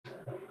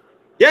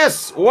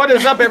Yes, what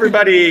is up,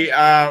 everybody?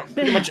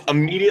 Pretty much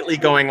immediately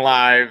going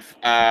live.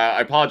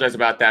 I apologize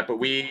about that, but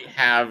we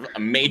have a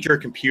major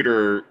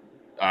computer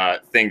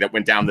thing that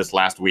went down this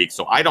last week.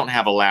 So I don't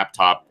have a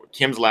laptop.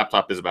 Kim's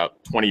laptop is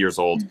about 20 years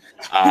old.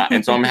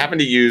 And so I'm having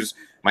to use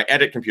my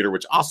edit computer,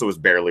 which also is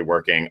barely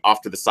working,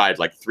 off to the side,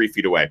 like 3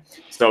 feet away.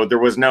 So there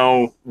was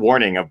no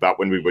warning about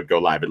when we would go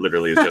live. It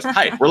literally is just,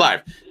 hi, we're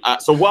live.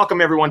 So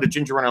welcome, everyone, to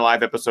Ginger Runner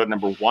Live, episode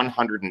number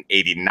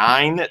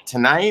 189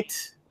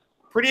 tonight.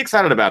 Pretty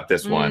excited about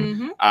this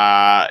one.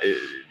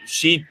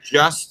 She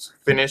just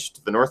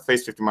finished the North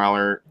Face 50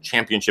 Miler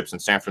Championships in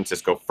San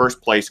Francisco. First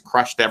place,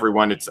 crushed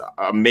everyone. It's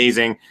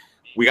amazing.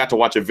 We got to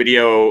watch a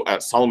video.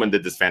 Solomon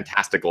did this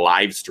fantastic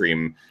live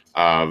stream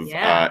of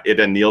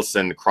Ida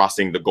Nilsson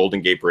crossing the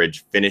Golden Gate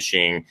Bridge,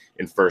 finishing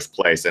in first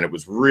place. And it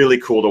was really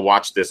cool to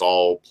watch this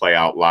all play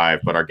out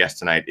live. But our guest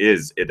tonight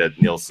is Ida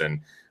Nilsson,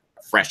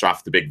 fresh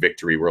off the big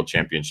victory World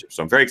Championship.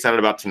 So I'm very excited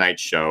about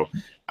tonight's show.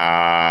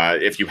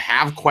 If you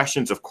have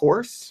questions, of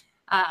course.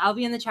 I'll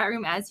be in the chat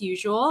room as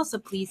usual, so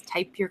please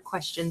type your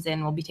questions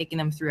in. We'll be taking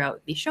them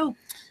throughout the show.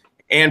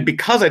 And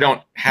because I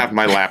don't have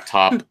my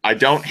laptop, I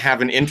don't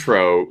have an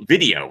intro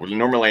video.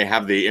 Normally I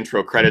have the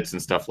intro credits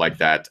and stuff like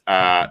that.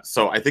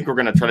 So I think we're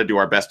going to try to do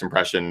our best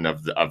impression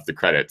of the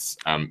credits,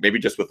 maybe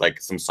just with like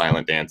some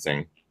silent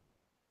dancing.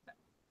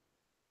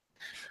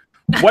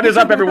 What is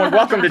up, everyone?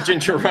 Welcome to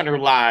Ginger Runner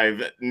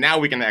Live. Now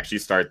we can actually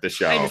start the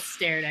show. I just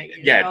stared at you.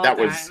 Yeah, that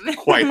was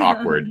quite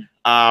awkward.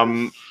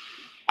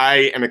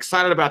 I am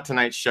excited about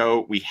tonight's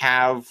show. We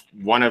have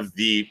one of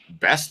the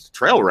best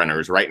trail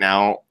runners right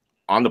now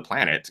on the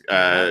planet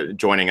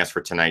joining us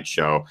for tonight's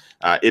show.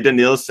 Ida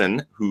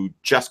Nilsson, who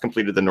just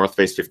completed the North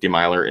Face 50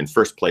 Miler in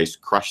first place,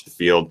 crushed the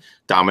field,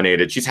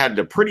 dominated. She's had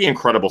a pretty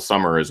incredible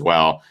summer as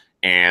well.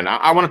 And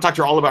I want to talk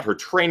to her all about her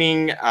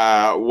training,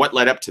 what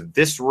led up to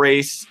this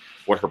race,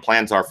 what her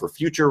plans are for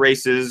future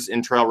races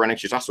in trail running.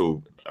 She's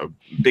also a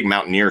big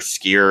mountaineer,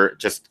 skier,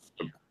 just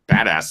a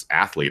badass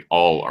athlete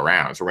all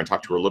around. So we're going to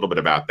talk to her a little bit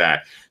about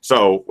that.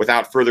 So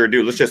without further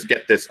ado, let's just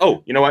get this.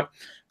 Oh, you know what?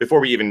 Before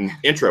we even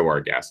intro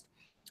our guest,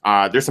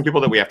 there's some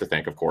people that we have to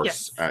thank, of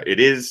course. Yes. It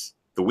is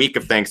the week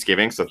of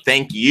Thanksgiving. So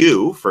thank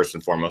you, first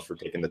and foremost, for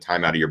taking the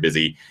time out of your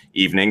busy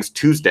evenings.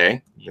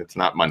 Tuesday, it's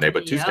not Monday,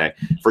 but Tuesday,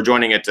 for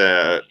joining it,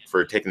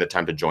 for taking the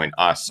time to join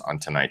us on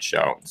tonight's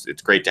show.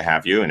 It's great to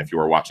have you. And if you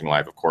are watching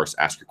live, of course,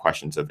 ask your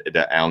questions of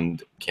Ida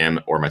and Kim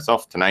or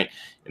myself tonight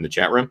in the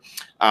chat room.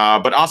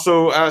 But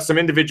also some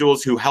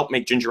individuals who help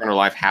make Ginger Runner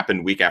Live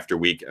happen week after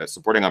week,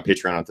 supporting on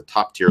Patreon at the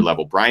top tier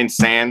level. Brian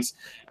Sands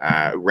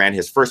ran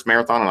his first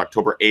marathon on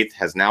October 8th,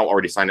 has now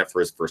already signed up for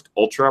his first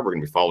ultra. We're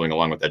going to be following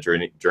along with that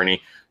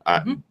journey.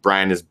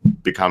 Brian has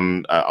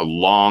become a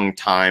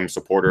long-time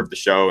supporter of the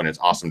show, and it's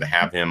awesome to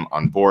have him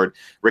on board.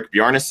 Rick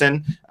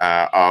Bjarnason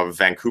of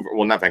Vancouver,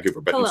 well, not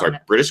Vancouver, but I'm sorry,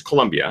 British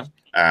Columbia,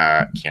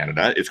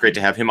 Canada. It's great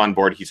to have him on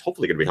board. He's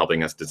hopefully going to be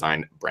helping us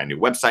design a brand new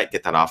website,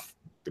 get that off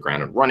the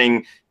ground and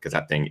running, because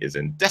that thing is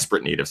in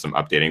desperate need of some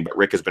updating. But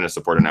Rick has been a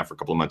supporter now for a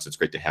couple of months. It's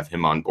great to have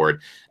him on board,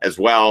 as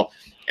well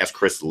as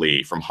Chris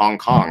Lee from Hong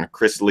Kong.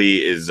 Chris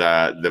Lee is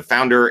the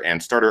founder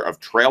and starter of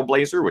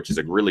Trailblazer, which is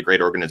a really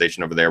great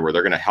organization over there where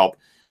they're going to help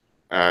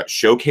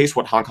showcase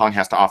what Hong Kong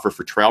has to offer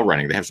for trail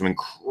running. They have some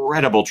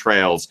incredible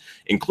trails.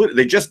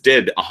 They just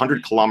did a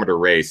 100-kilometer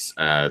race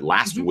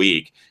last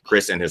week,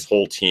 Chris and his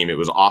whole team. It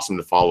was awesome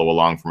to follow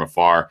along from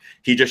afar.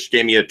 He just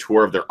gave me a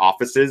tour of their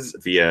offices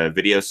via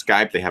video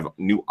Skype. They have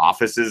new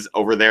offices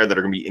over there that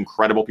are going to be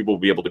incredible. People will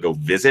be able to go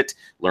visit,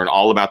 learn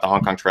all about the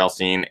Hong Kong trail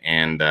scene,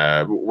 and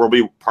we'll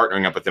be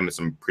partnering up with them with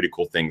some pretty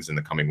cool things in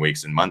the coming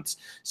weeks and months.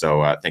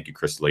 So thank you,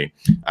 Chris Lee.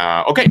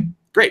 Okay,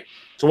 great.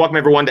 So welcome,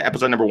 everyone, to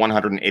episode number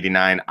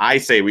 189. I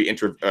say we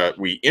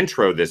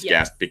intro this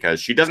guest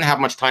because she doesn't have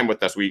much time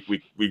with us. We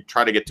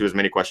try to get to as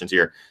many questions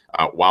here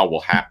while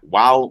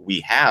we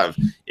have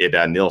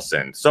Ida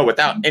Nilsson. So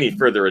without any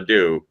further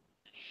ado,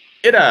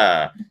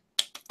 Ida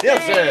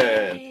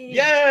Nilsson.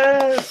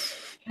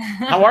 Yes.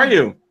 How are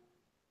you?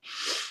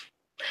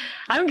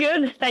 I'm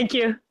good, thank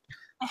you.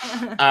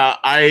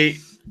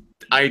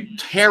 I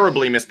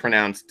terribly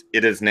mispronounced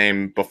Ida's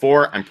name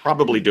before. I'm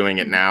probably doing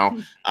it now.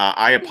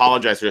 I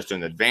apologize just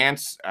in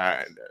advance.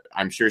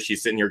 I'm sure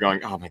she's sitting here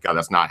going, "Oh my God,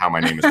 that's not how my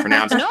name is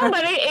pronounced." No,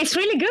 but it's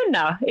really good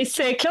now. It's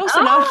close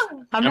enough.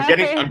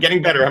 I'm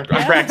getting better. I'm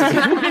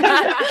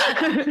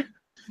practicing.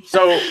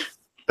 So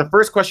the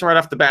first question right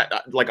off the bat,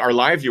 like our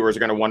live viewers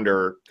are going to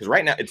wonder, because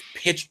right now it's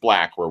pitch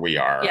black where we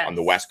are on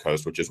the West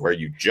Coast, which is where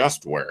you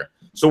just were.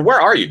 So where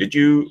are you? Did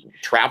you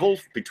travel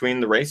between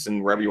the race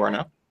and wherever you are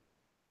now?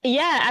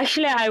 Yeah,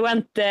 actually, I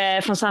went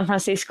from San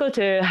Francisco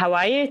to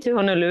Hawaii, to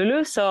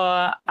Honolulu.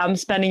 So I'm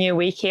spending a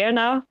week here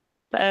now.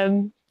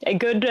 A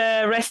good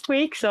rest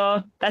week.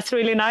 So that's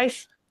really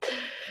nice.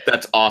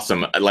 That's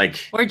awesome.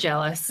 Like, we're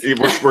jealous.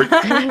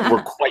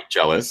 We're quite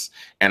jealous.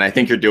 And I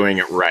think you're doing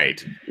it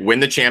right. Win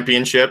the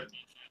championship,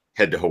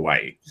 head to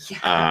Hawaii.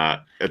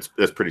 Yeah.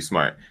 That's pretty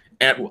smart.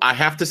 And I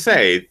have to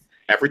say,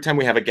 every time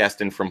we have a guest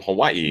in from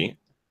Hawaii,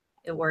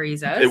 it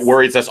worries us. It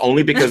worries us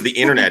only because the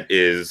internet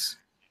is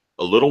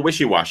a little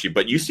wishy-washy,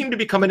 but you seem to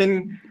be coming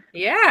in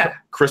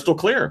crystal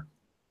clear.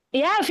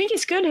 Yeah, I think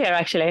it's good here,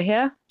 actually.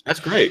 Yeah. That's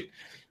great.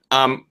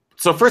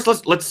 So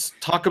first, let's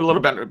talk a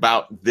little bit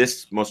about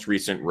this most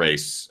recent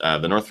race,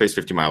 the North Face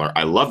 50 miler.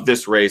 I love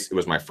this race. It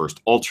was my first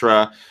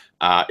ultra.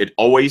 It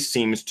always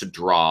seems to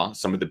draw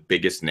some of the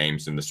biggest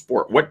names in the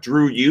sport. What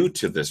drew you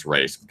to this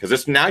race? Because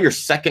it's now your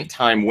second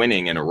time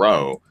winning in a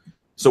row.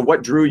 So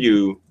what drew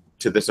you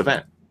to this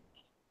event?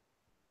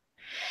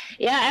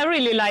 Yeah, I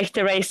really like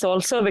the race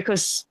also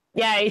because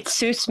it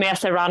suits me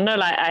as a runner.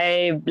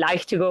 I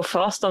like to go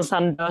fast on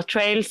some dirt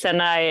trails,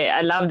 and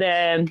I love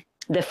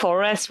the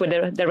forest with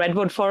the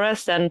redwood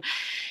forest, and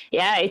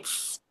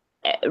it's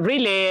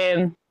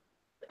really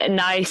a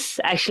nice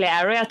actually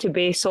area to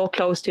be so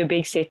close to a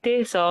big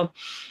city. So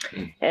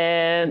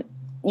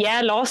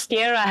last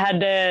year I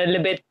had a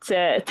little bit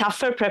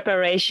tougher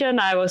preparation.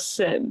 I was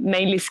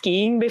mainly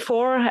skiing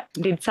before,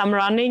 did some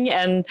running,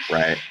 and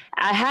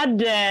I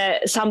had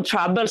some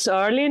troubles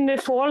early in the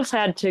fall, so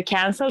I had to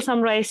cancel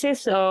some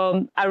races.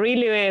 So I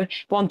really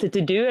wanted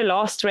to do a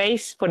last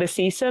race for the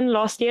season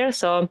last year.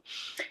 So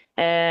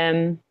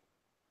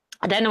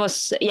then it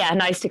was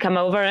nice to come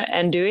over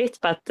and do it,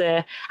 but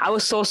I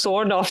was so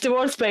sore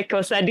afterwards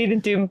because I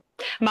didn't do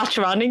much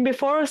running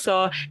before.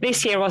 So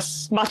this year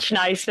was much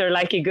nicer,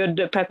 like a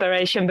good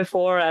preparation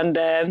before, and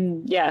a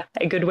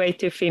good way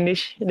to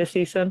finish the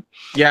season.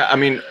 Yeah, I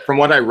mean, from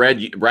what I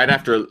read, right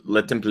after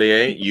Le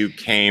Templier, you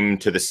came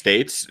to the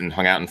States and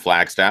hung out in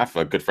Flagstaff.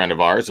 A good friend of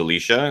ours,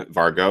 Alicia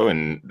Vargo,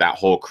 and that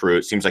whole crew.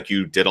 It seems like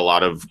you did a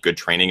lot of good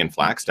training in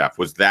Flagstaff.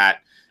 Was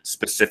that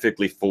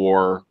specifically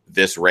for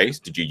this race?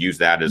 Did you use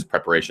that as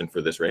preparation for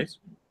this race?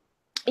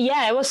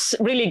 Yeah, it was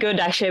really good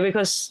actually,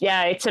 because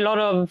it's a lot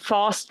of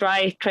fast,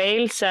 dry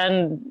trails,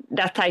 and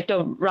that type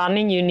of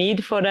running you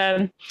need for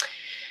the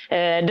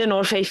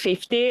North Face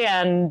 50.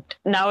 And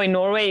now in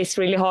Norway it's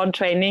really hard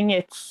training.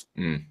 It's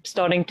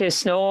starting to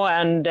snow,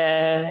 and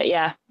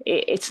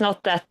it's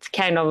not that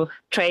kind of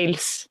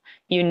trails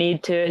you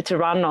need to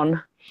run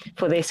on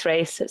for this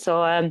race.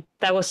 So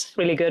that was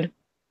really good.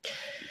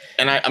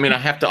 And I mean, I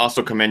have to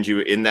also commend you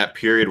in that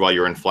period while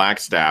you're in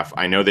Flagstaff.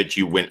 I know that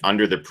you went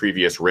under the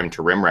previous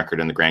rim-to-rim record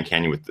in the Grand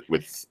Canyon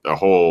with a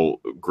whole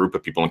group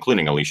of people,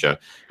 including Alicia.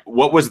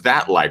 What was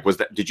that like?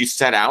 Did you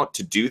set out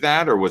to do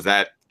that, or was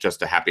that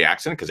just a happy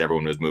accident because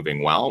everyone was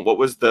moving well? What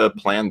was the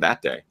plan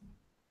that day?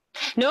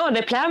 No,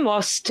 the plan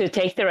was to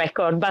take the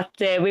record, but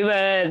we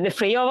were the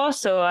three of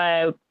us,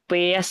 so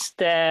we just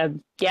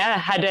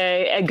had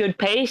a good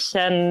pace,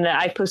 and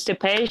I pushed the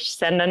pace,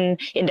 and then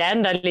in the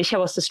end Alicia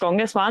was the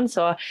strongest one.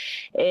 So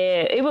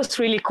it was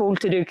really cool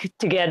to do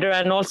together,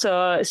 and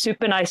also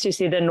super nice to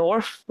see the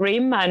North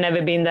Rim. I've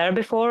never been there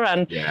before,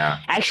 and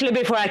actually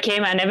before I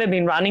came I never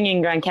been running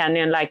in Grand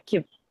Canyon. Like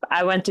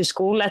I went to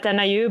school at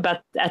NIU,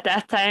 but at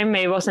that time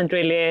it wasn't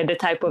really the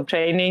type of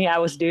training I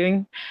was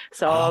doing.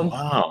 So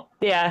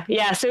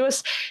so it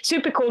was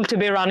super cool to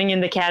be running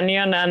in the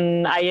canyon,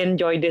 and I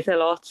enjoyed it a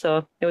lot,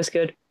 so it was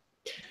good.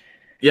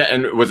 Yeah,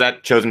 and was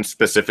that chosen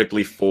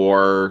specifically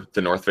for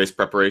the North Face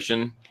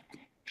preparation?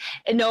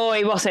 No,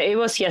 it wasn't. It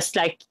was just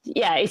like,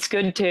 it's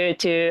good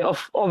to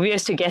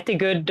obvious to get a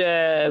good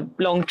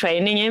long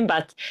training in,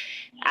 but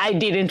I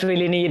didn't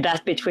really need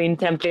that between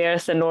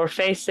Templiers and North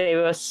Face.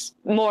 It was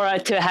more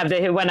to have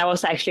when I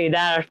was actually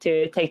there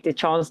to take the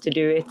chance to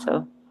do it.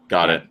 So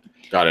got it.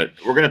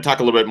 We're going to talk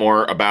a little bit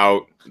more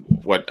about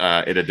what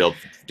Ida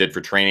did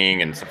for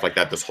training and stuff like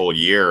that this whole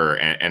year,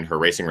 and her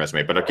racing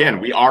resume. But again,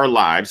 we are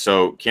live.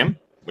 So Kim,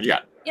 what do you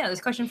got? Yeah,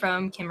 this question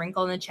from Kim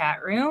Wrinkle in the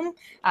chat room.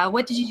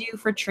 What did you do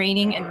for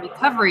training and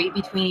recovery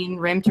between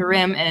rim to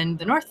rim and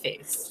the North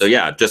Face? So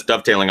just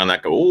dovetailing on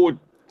that.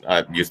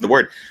 Use the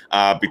word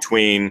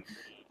between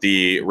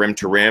the rim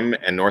to rim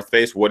and North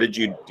Face. What did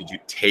you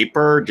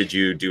taper? Did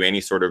you do any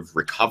sort of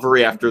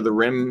recovery after the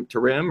rim to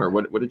rim, or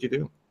what did you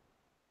do?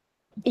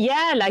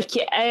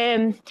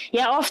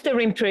 After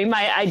rim to rim,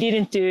 I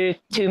didn't do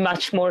too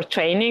much more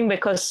training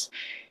because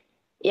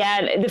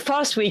the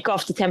first week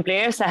after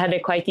Templiers, I had a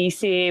quite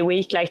easy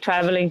week, like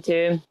traveling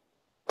to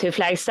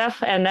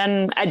Flagstaff. And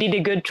then I did a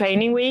good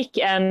training week,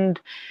 and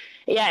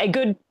a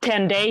good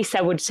 10 days,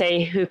 I would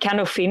say, who kind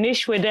of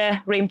finished with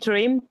the rim to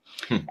rim.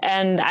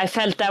 And I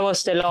felt that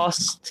was the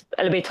last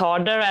a little bit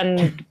harder.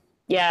 And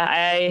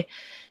then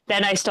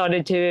I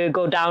started to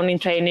go down in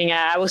training.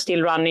 I was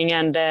still running,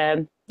 and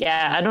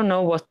I don't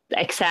know what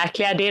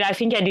exactly I did. I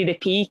think I did the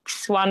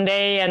peaks one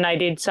day, and I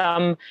did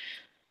some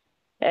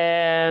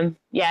a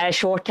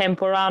short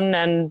tempo run,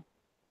 and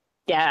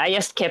I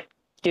just kept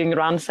doing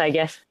runs, I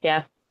guess.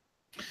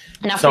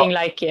 Nothing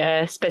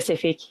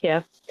specific.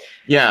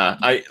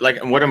 I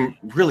like, what I'm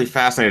really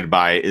fascinated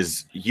by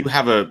is you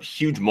have a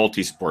huge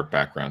multi-sport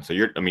background. So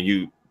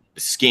you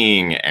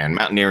skiing and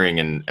mountaineering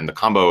and the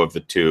combo of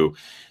the two.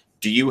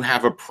 Do you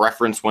have a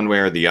preference one way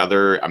or the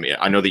other? I mean,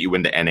 I know that you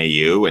went to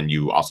NAU and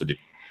you also did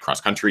cross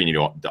country and you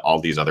know all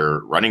these other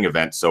running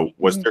events. So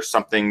was there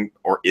something,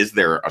 or is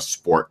there a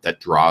sport that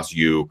draws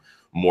you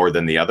more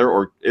than the other,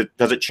 or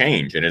does it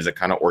change, and is it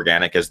kind of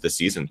organic as the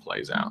season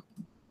plays out?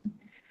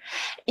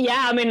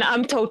 Yeah, I mean,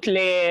 I'm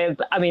totally,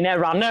 I mean, a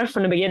runner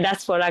from the beginning.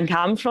 That's where I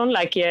come from.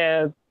 Like,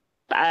 yeah,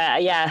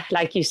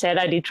 like you said,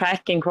 I did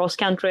track and cross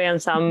country and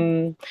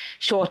some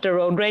shorter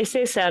road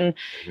races. And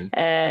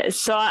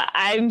so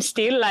I'm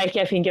still like,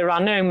 I think, a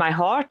runner in my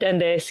heart,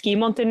 and the ski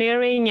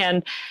mountaineering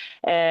and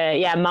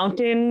yeah,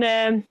 mountain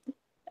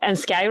and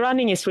sky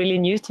running is really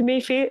new to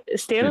me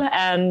still.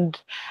 And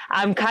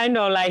I'm kind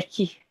of like,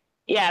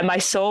 yeah, my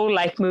soul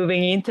like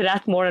moving into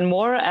that more and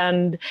more.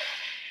 And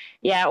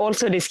yeah,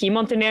 also the ski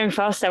mountaineering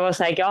first, I was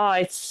like,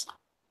 oh,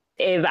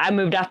 I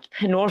moved up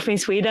north in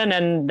Sweden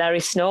and there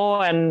is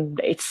snow, and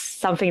it's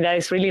something that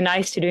is really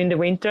nice to do in the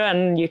winter,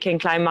 and you can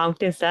climb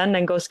mountains then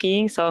and go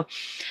skiing. So,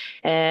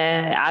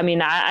 I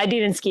mean, I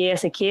didn't ski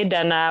as a kid,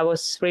 and I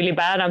was really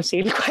bad. I'm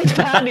still quite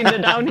bad in the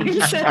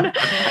downhills.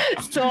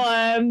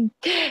 So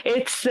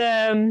it's...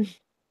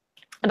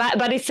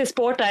 But it's a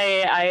sport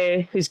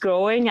I who's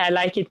growing. I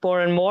like it more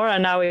and more,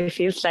 and now it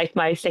feels like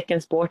my second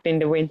sport in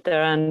the winter.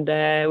 And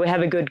we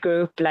have a good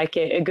group, like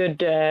a good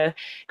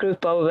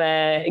group of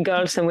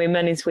girls and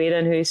women in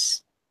Sweden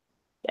who's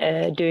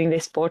doing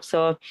this sport.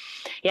 So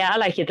yeah, I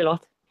like it a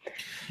lot.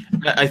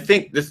 I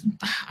think this,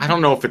 I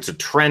don't know if it's a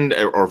trend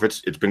or if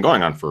it's been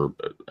going on for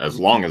as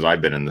long as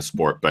I've been in the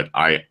sport, but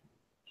I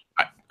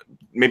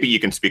maybe you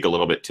can speak a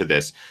little bit to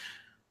this.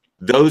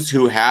 Those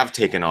who have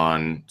taken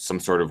on some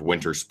sort of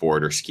winter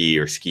sport or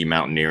ski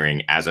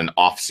mountaineering as an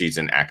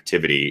off-season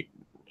activity,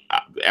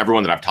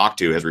 everyone that I've talked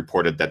to has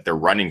reported that their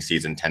running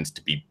season tends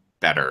to be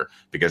better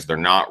because they're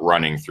not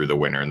running through the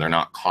winter and they're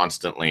not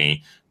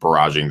constantly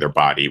barraging their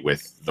body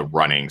with the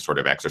running sort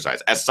of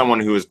exercise. As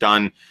someone who has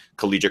done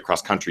collegiate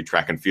cross-country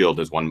track and field,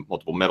 has won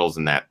multiple medals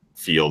in that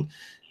field,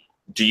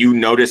 do you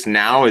notice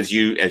now as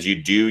you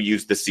do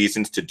use the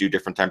seasons to do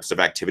different types of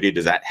activity,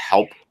 does that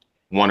help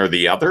one or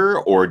the other,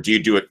 or do you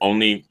do it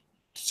only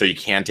so you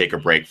can take a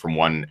break from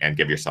one and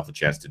give yourself a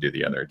chance to do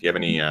the other? Do you have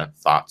any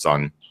thoughts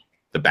on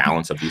the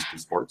balance of these two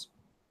sports?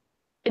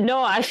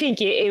 No, I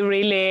think it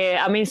really,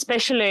 I mean,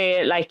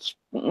 especially like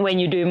when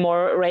you do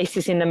more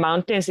races in the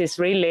mountains, it's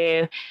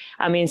really,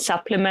 I mean,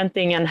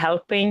 supplementing and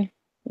helping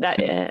that.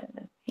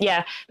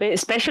 Yeah, but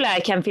especially I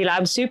can feel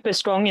I'm super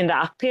strong in the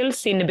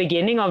uphills in the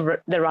beginning of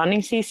the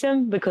running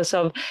season because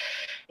of,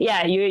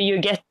 yeah, you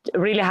get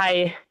really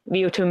high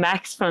VO2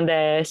 max from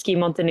the ski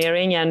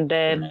mountaineering and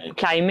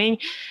climbing.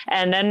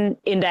 And then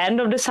in the end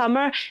of the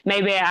summer,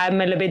 maybe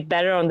I'm a little bit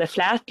better on the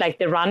flat, like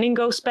the running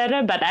goes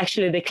better, but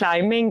actually the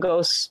climbing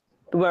goes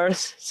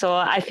worse. So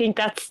I think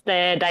that's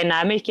the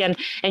dynamic. And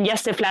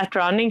yes, the flat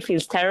running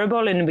feels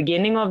terrible in the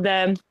beginning of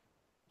the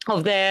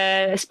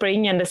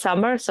spring and the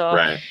summer.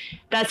 So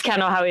that's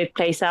kind of how it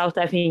plays out,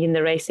 I think, in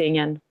the racing.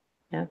 And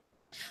yeah.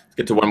 Let's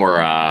get to one more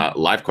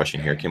live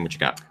question here. Kim, what you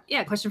got?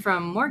 Yeah, question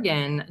from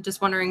Morgan.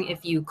 Just wondering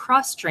if you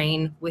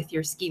cross-train with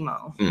your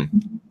skimo.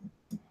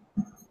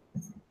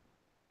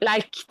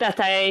 Like that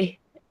I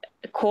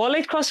call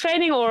it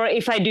cross-training, or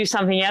if I do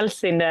something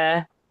else in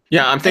the...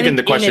 Yeah, I'm thinking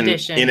the question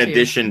in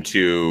addition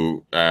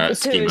to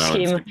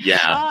skimo.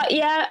 Yeah.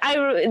 Yeah,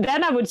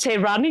 then I would say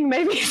running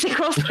maybe is a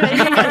cross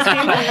training.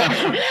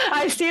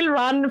 I still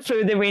run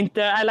through the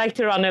winter. I like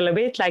to run a little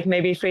bit, like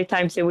maybe 3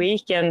 times a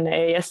week, and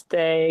just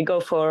go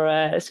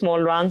for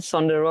small runs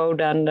on the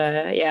road. And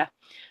yeah,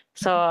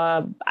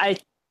 so I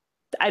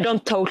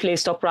don't totally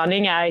stop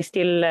running. I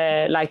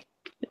still like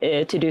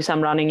to do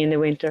some running in the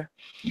winter.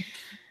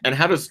 And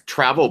how does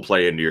travel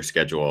play into your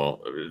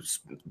schedule?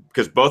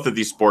 Because both of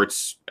these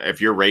sports,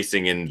 if you're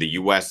racing in the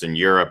US and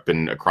Europe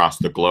and across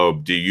the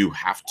globe, do you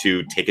have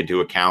to take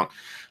into account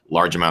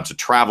large amounts of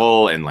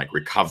travel and like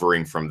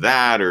recovering from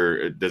that?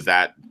 Or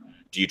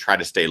do you try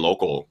to stay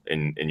local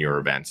in your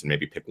events and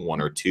maybe pick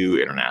 1 or 2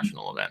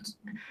 international events?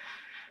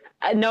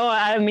 No,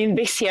 I mean,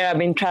 this year I've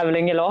been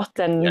traveling a lot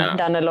and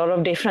done a lot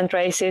of different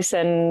races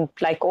and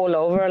like all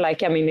over.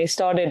 Like, I mean, it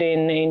started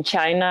in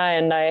China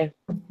and I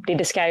did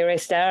a sky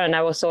race there, and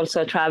I was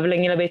also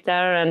traveling a little bit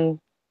there and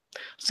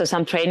so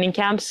some training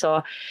camps.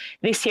 So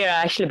this year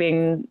I actually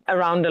been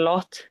around a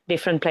lot,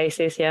 different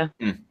places. Yeah.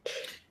 And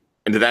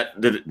did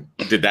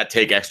that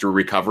take extra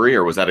recovery,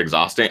 or was that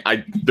exhausting?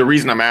 The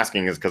reason I'm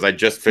asking is because I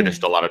just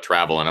finished a lot of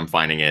travel and I'm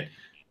finding it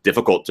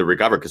difficult to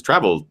recover because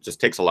travel just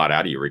takes a lot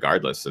out of you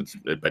regardless.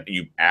 But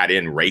you add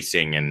in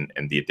racing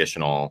and the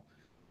additional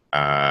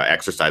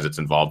exercise that's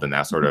involved in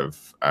that sort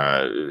of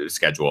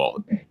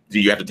schedule.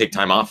 Do you have to take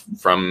time off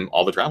from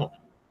all the travel?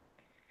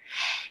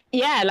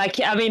 Yeah,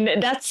 like, I mean,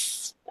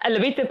 that's a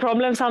little bit the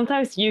problem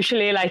sometimes.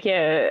 Usually like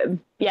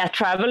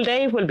travel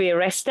day will be a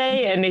rest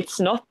day, and it's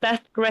not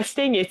that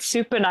resting. It's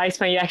super nice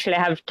when you actually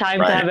have time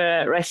to have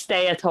a rest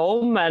day at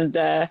home and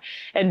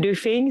do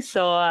things.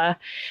 So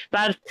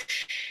but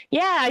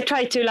yeah, I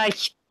try to like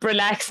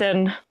relax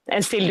and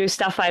still do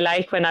stuff I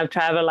like when I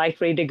travel,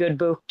 like read a good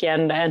book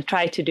and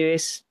try to do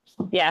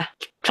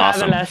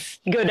travel as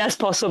good as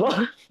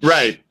possible.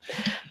 Right.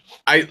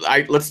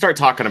 Let's start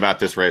talking about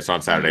this race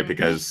on Saturday,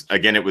 because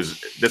again,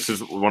 this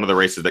is one of the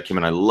races that Kim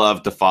and I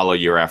love to follow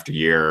year after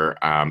year.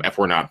 If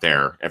we're not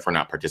there, if we're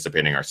not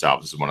participating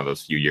ourselves, this is one of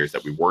those few years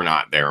that we were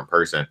not there in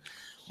person.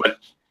 But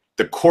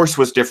the course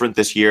was different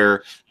this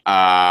year.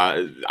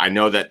 I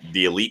know that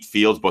the elite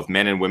fields, both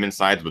men and women's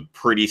sides, was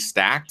pretty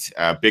stacked.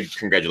 Big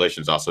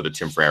congratulations also to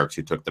Tim Frerichs,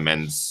 who took the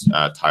men's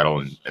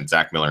title, and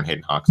Zach Miller and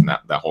Hayden Hawks and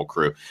that whole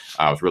crew. It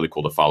was really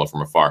cool to follow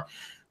from afar.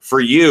 For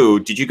you,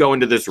 did you go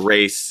into this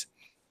race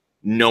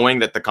knowing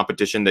that the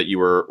competition that you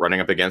were running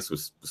up against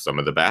was some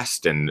of the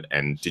best? And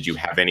did you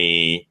have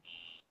any,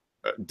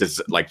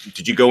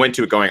 did you go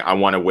into it going, I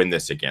want to win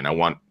this again, I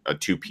want a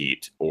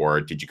two-peat? Or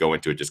did you go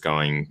into it just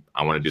going,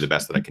 I want to do the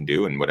best that I can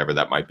do, and whatever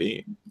that might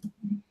be?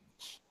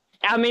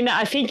 I mean,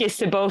 I think it's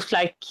both,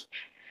 like,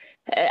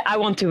 I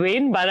want to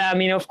win, but I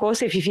mean, of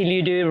course, if you feel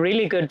you do a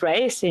really good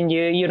race and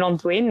you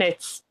don't win,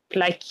 it's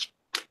like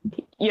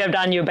you have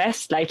done your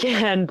best, like,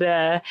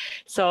 and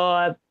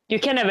so you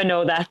can never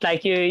know that.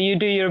 Like, you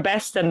do your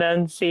best and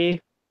then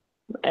see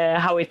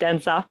how it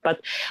ends up.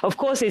 But of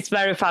course, it's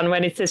very fun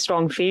when it's a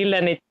strong field,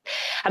 and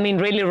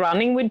really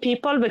running with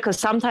people, because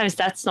sometimes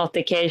that's not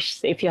the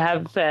case. If you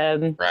have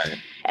a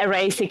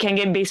race, it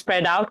can be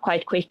spread out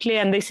quite quickly,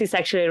 and this is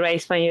actually a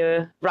race when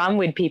you run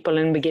with people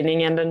in the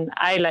beginning, and then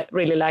I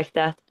really like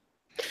that.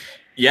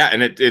 Yeah,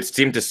 and it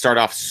seemed to start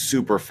off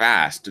super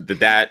fast. Did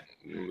that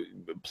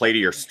play to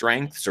your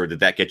strengths, or did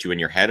that get you in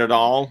your head at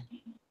all?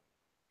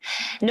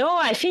 No,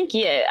 I think,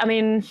 yeah, I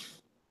mean,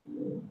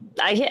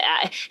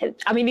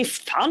 it's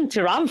fun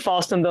to run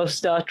fast on those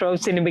dirt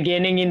roads in the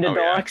beginning in the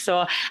dark. Yeah.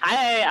 So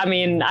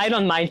I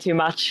don't mind too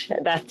much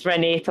that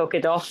Renee took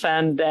it off,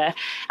 and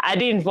I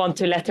didn't want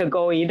to let her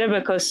go either,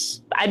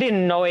 because I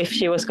didn't know if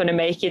she was going to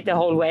make it the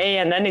whole way,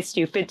 and then it's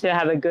stupid to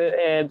have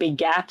a big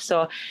gap.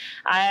 So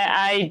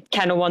I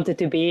kind of wanted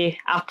to be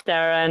up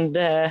there,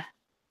 and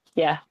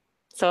yeah.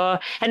 So,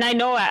 and I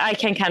know I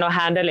can kind of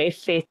handle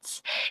if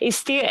it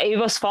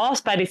was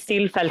fast, but it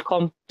still felt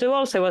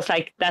comfortable. So it was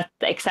like that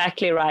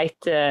exactly right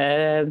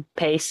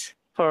pace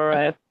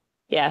for,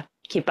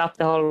 keep up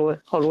the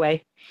whole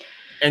way.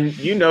 And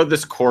you know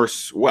this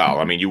course well.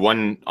 I mean, you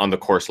won on the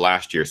course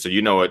last year, so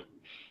you know it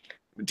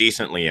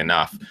decently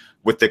enough.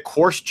 With the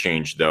course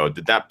change, though,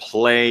 did that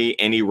play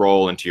any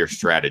role into your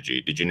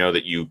strategy? Did you know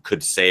that you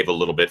could save a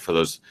little bit for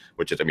those,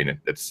 which is, I mean,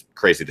 it's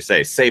crazy to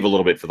say, save a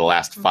little bit for the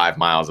last 5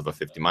 miles of a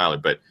 50-miler,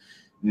 but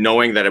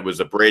knowing that it was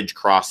a bridge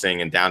crossing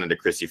and down into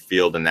Chrissy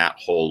Field and that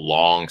whole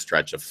long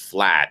stretch of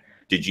flat,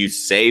 did you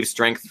save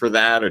strength for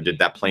that, or did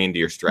that play into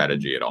your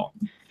strategy at all?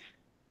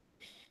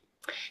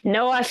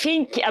 No, I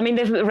think,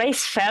 the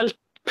race felt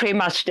pretty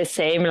much the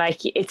same.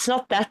 Like, it's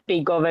not that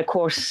big of a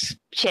course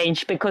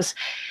change, because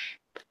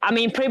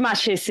pretty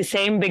much it's the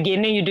same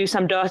beginning. You do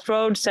some dirt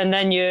roads, and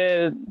then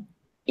you,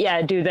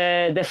 do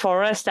the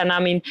forest. And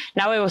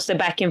now it was the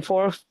back and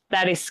forth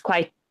that is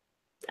quite,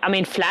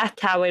 flat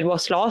how it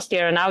was last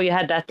year. And now you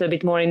had that a little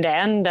bit more in the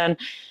end. And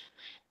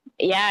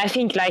I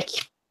think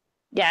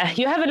you have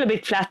a little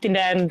bit flat in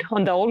the end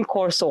on the old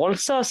course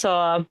also.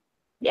 So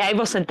it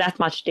wasn't that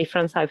much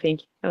difference, I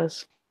think. It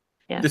was,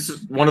 This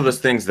is one of those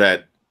things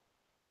that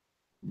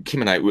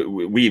Kim and I,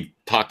 we've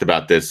talked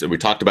about this, and we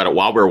talked about it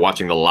while we were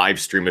watching the live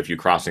stream of you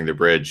crossing the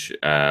bridge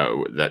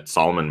that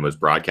Solomon was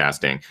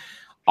broadcasting.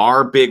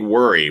 Our big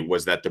worry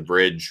was that the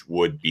bridge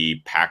would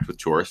be packed with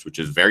tourists, which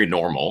is very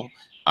normal,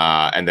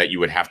 and that you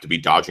would have to be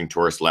dodging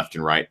tourists left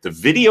and right. The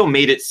video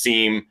made it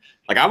seem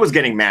like I was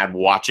getting mad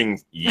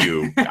watching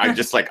you.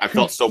 I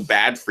felt so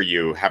bad for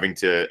you, having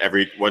to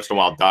every once in a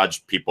while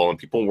dodge people, and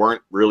people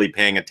weren't really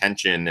paying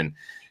attention, and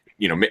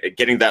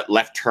getting that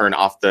left turn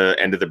off the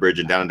end of the bridge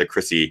and down into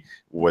Chrissy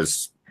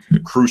was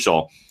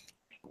crucial.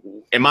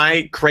 Am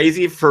I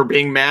crazy for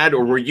being mad,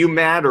 or were you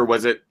mad, or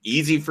was it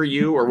easy for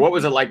you, or what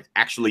was it like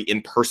actually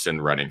in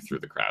person running through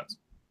the crowds?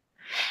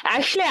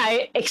 Actually,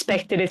 I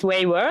expected it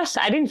way worse.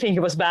 I didn't think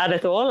it was bad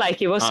at all.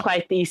 Like, it was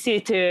quite easy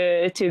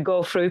to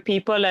go through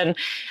people, and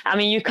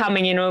you're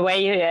coming in a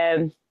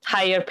way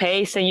higher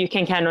pace, and you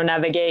can kind of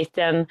navigate.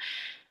 And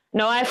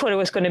no, I thought it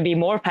was going to be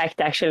more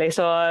packed, actually.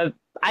 So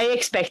I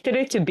expected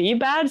it to be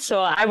bad.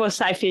 So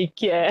I think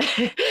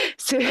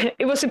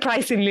it was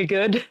surprisingly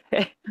good.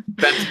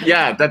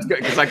 That's good.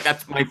 Because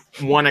that's my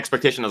one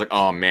expectation. I was like,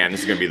 oh man,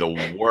 this is going to be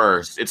the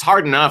worst. It's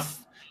hard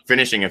enough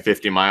finishing a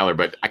 50-miler,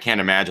 but I can't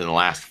imagine the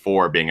last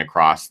 4 being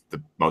across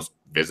the most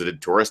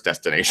visited tourist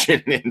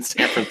destination in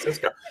San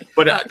Francisco.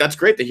 But that's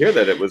great to hear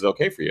that it was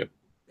okay for you.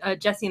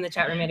 Jesse in the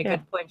chat room made a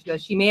good point. She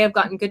goes, she may have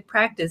gotten good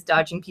practice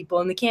dodging people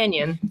in the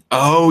canyon.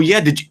 Oh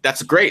yeah, that's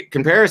a great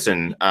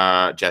comparison,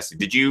 Jesse.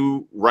 Did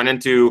you run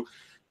into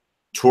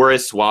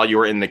tourists while you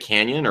were in the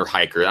canyon, or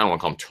hikers? I don't want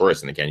to call them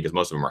tourists in the canyon, because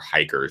most of them are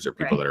hikers or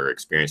people that are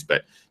experienced.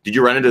 But did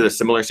you run into a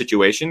similar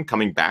situation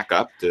coming back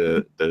up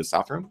to the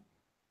South Rim?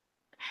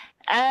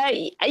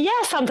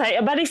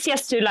 Sometimes, but it's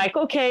just to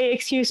okay,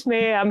 excuse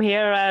me, I'm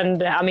here,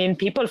 and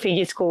people think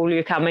it's cool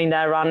you're coming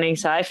there running.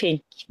 So I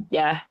think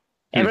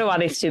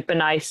everyone is super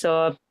nice.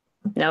 So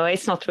no,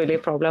 it's not really a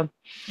problem.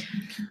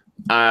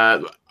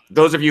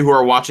 Those of you who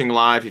are watching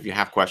live, if you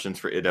have questions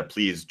for Ida,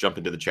 please jump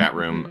into the chat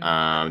room.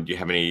 Do you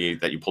have any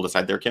that you pulled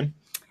aside there, Kim?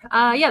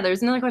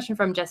 There's another question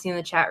from Jesse in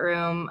the chat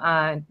room.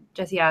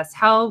 Jesse asks,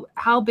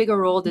 how big a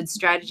role did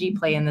strategy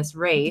play in this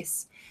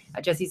race?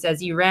 Jesse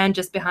says, you ran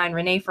just behind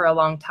Renee for a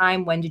long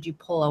time. When did you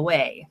pull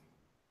away?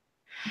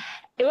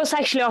 it was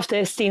actually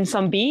after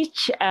Stinson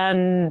Beach,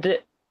 and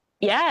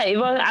yeah,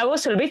 I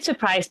was a little bit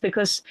surprised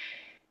because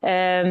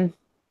we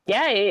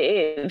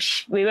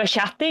were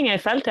chatting. I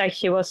felt like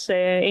she was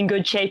in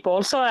good shape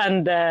also,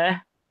 and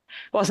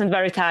wasn't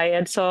very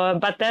tired. So,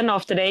 but then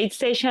after the aid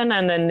station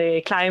and then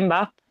the climb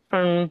up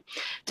to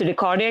the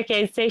cardiac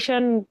aid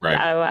station, right.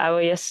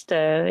 I just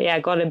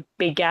got a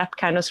big gap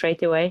kind of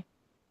straight away.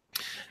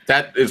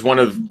 That is one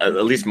of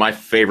at least my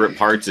favorite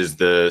parts, is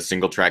the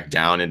single track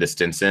down into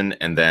Stinson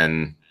and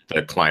then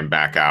the climb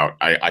back out.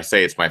 I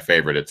say it's my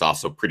favorite. It's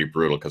also pretty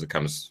brutal because it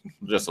comes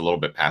just a little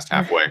bit past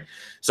halfway.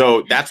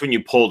 So that's when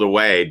you pulled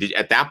away.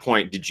 At that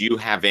point, did you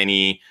have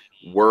any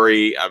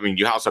worry? I mean,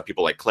 you also have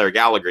people like Claire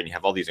Gallagher, and you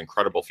have all these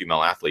incredible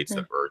female athletes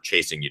that were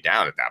chasing you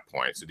down at that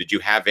point. So did you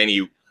have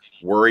any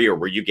worry, or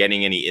were you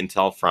getting any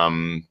intel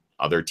from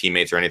other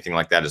teammates or anything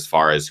like that as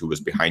far as who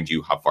was behind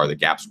you, how far the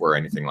gaps were,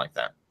 anything like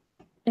that?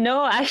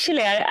 No,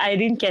 actually, I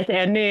didn't get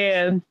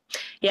any.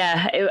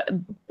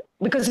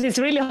 Because it's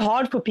really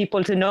hard for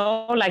people to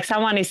know. Like,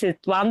 someone is at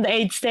one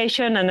aid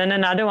station and then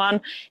another one.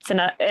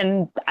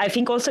 And I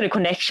think also the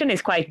connection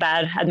is quite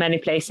bad at many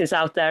places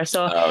out there.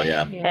 So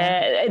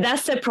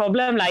that's the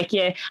problem. Like,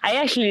 I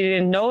actually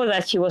didn't know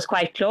that she was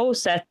quite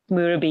close at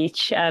Murray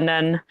Beach, and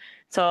then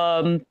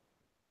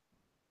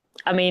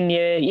I mean,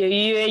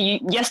 you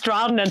just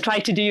run and try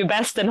to do your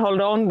best and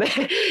hold on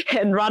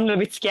and run a little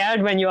bit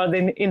scared when you are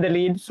in the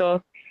lead.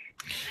 So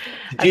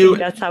I think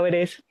that's how it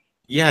is.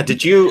 Yeah.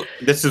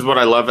 This is what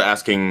I love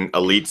asking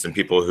elites and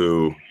people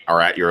who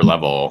are at your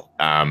level.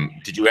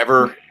 Did you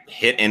ever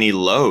hit any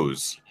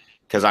lows?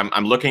 Because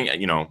I'm looking at,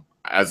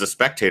 as a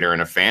spectator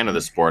and a fan of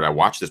the sport, I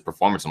watch this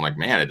performance. I'm like,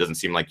 man, it doesn't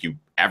seem like you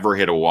ever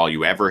hit a wall.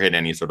 You ever hit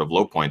any sort of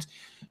low points.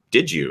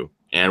 Did you?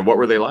 And what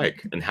were they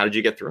like? And how did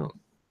you get through them?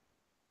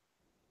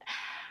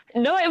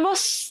 No, it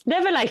was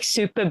never like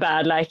super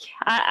bad. Like,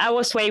 I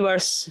was way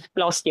worse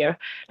last year.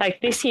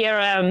 Like, this year,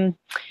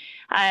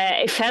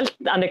 I felt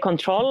under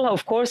control.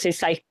 Of course,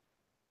 it's like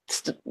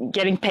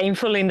getting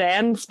painful in the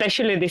end,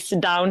 especially this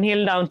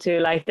downhill down to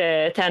like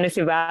the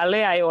Tennessee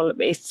Valley.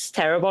 It's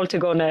terrible to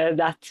go on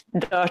that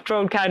dirt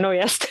road, kind of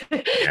just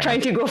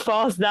trying to go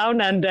fast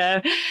down. And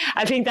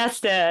I think that's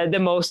the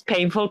most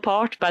painful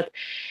part. But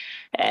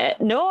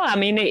no, I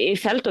mean, it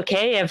felt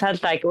okay. I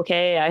felt like,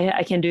 okay,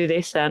 I can do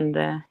this. And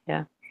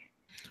yeah.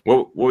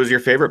 What was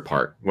your favorite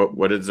part?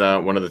 What is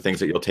one of the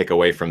things that you'll take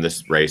away from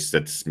this race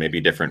that's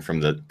maybe different from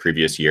the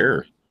previous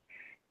year?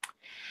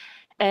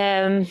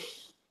 I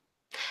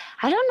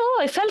don't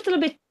know. It felt a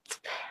little bit.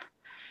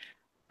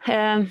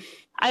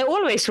 I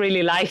always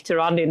really like to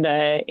run in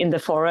the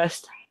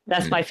forest.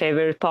 That's my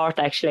favorite part,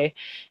 actually.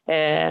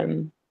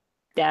 Coming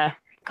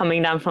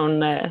down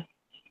from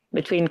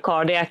between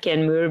Cardiac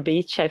and Muir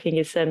Beach, I think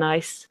it's a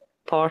nice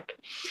part.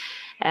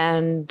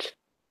 And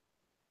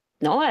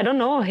no, I don't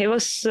know.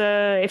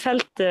 It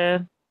felt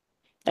a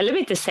little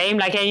bit the same.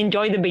 Like, I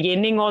enjoyed the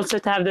beginning also,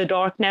 to have the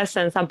darkness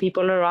and some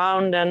people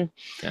around and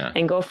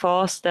go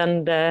fast.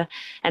 And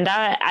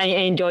I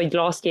enjoyed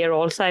last year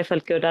also. I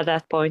felt good at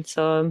that point.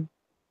 So,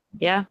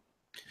 yeah.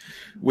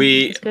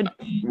 We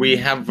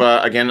have,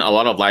 again, a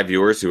lot of live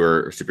viewers who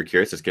are super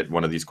curious. Let's get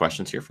one of these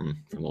questions here from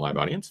the live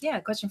audience. Yeah,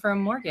 question from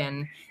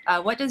Morgan.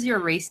 What does your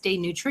race day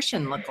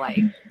nutrition look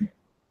like?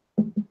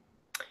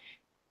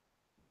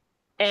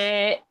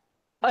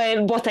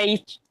 What I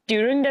eat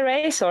during the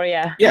race, or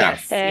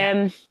Yes.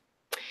 I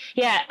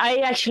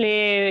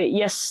actually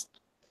just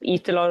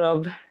eat a lot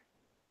of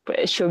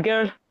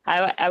sugar.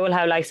 I will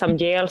have like some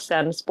gels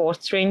and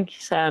sports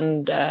drinks,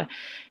 and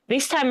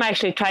this time I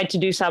actually tried to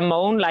do some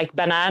own, like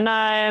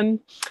banana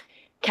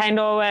kind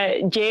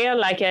of gel.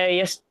 Like, I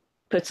just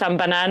put some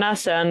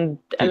bananas and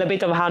a little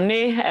bit of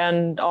honey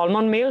and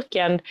almond milk,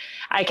 and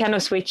I kind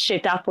of switched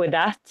it up with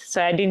that.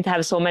 So I didn't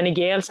have so many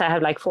gels. I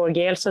had like 4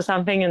 gels or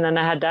something, and then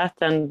I had that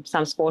and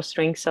some sports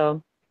drinks.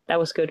 So that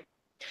was good.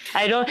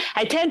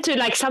 I tend to,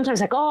 like,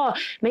 sometimes like, oh,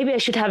 maybe I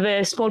should have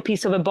a small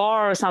piece of a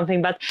bar or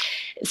something, but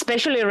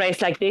especially a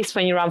race like this,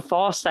 when you run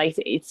fast, like,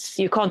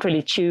 you can't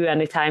really chew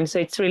anytime. So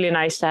it's really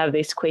nice to have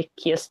this quick,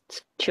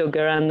 just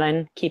sugar and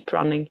then keep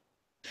running.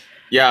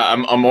 Yeah,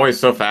 I'm always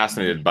so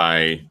fascinated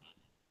by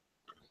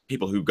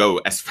people who go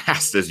as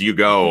fast as you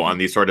go on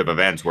these sort of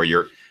events, where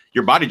your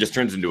body just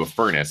turns into a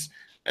furnace.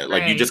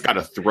 Like, you just got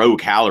to throw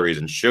calories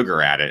and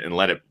sugar at it and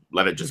let it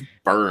just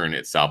burn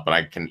itself. But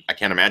I can't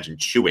imagine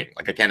chewing.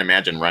 Like, I can't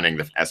imagine running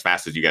as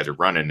fast as you guys are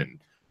running and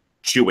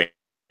chewing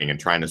and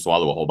trying to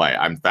swallow a whole bite.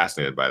 I'm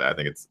fascinated by that. I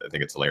think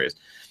it's hilarious.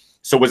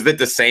 So was it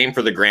the same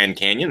for the Grand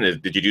Canyon?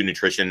 Did you do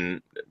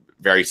nutrition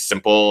very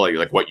simple,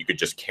 like what you could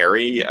just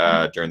carry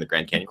during the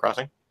Grand Canyon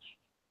crossing?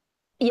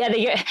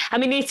 Yeah, I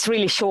mean, it's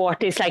really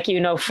short. It's like,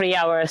 3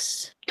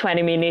 hours,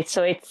 20 minutes.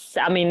 So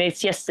it's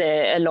just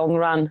a long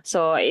run.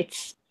 So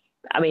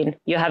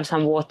you have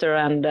some water,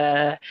 and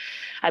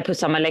I put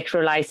some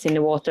electrolytes in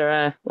the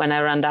water when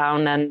I run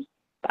down, and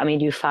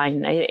you're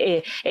fine.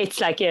 It's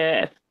like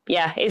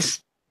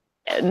it's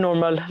a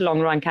normal long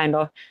run kind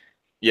of.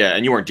 Yeah,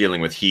 and you weren't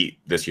dealing with heat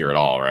this year at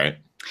all, right?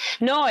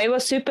 No, it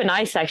was super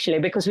nice actually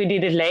because we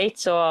did it late.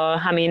 So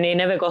I mean, it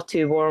never got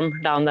too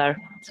warm down there,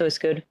 so it's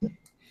good.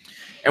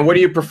 And what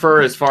do you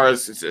prefer as far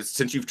as,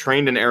 since you've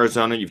trained in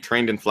Arizona, you've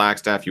trained in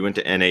Flagstaff, you went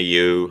to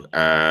NAU,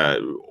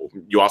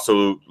 you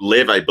also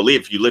live, I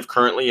believe, you live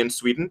currently in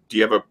Sweden. Do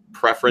you have a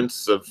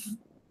preference of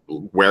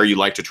where you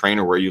like to train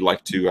or where you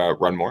like to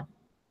run more?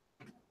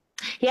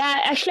 Yeah,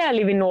 actually, I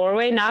live in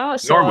Norway now,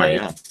 so Norway,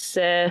 it's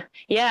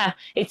yeah,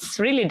 it's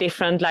really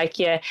different. Like,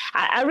 yeah,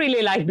 I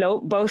really like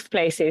both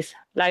places.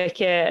 Like,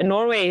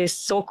 Norway is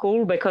so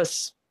cool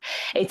because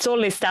it's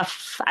all this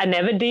stuff I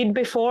never did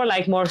before,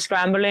 like more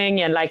scrambling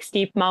and like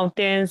steep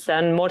mountains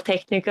and more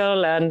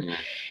technical and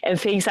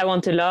things I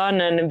want to learn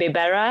and be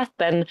better at.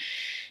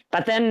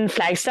 But then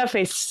Flagstaff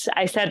is,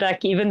 I said,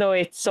 like, even though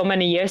it's so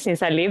many years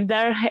since I lived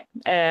there,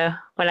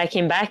 when I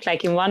came back,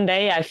 like in one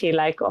day, I feel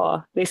like,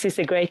 oh, this is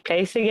a great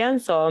place again.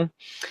 So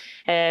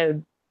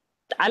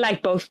I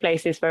like both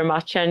places very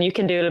much, and you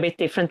can do a little bit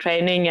different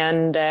training,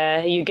 and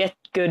you get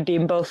good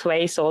in both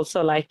ways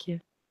also. Like,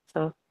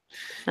 so.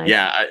 Nice.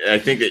 Yeah, I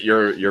think that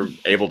you're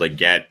able to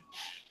get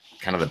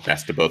kind of the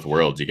best of both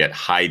worlds. You get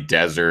high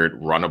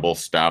desert, runnable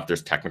stuff.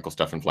 There's technical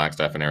stuff in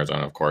Flagstaff and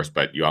Arizona, of course,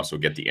 but you also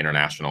get the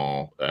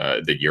international,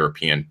 the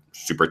European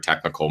super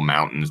technical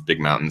mountains, big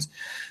mountains.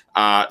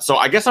 So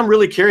I guess I'm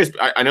really curious.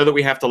 I know that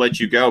we have to let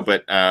you go,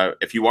 but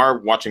if you are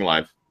watching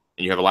live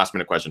and you have a last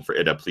minute question for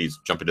Ida, please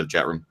jump into the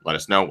chat room. Let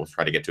us know. We'll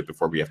try to get to it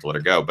before we have to let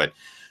her go. But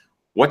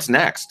what's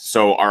next?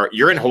 So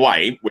you're in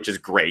Hawaii, which is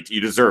great.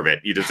 You deserve it.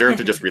 You deserve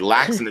to just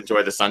relax and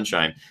enjoy the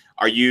sunshine.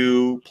 Are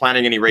you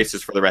planning any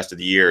races for the rest of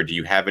the year? Do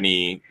you have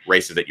any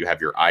races that you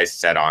have your eyes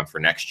set on for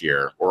next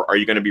year? Or are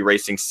you going to be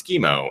racing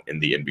skimo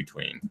in the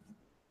in-between?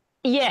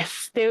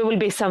 Yes, there will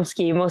be some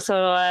skimo.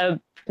 So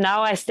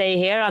now I stay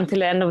here until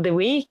the end of the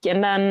week,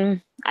 and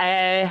then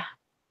I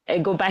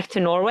go back to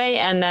Norway,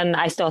 and then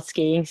I start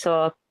skiing.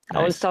 So nice.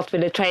 I will start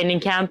with the training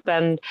camp,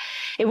 and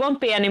it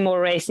won't be any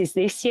more races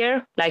this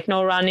year, like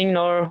no running,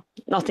 nor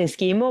not in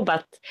skimo,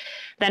 but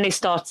then it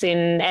starts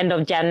in end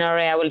of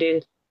January. I will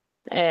do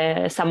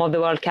some of the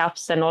World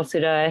Cups and also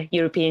the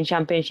European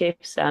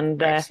Championships,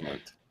 and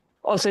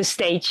also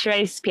stage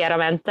race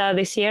Pieramenta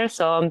this year.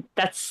 So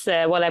that's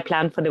what I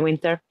plan for the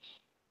winter.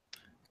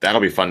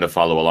 That'll be fun to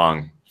follow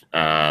along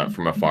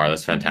from afar.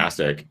 That's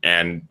fantastic.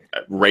 And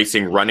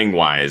racing running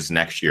wise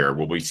next year,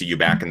 will we see you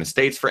back in the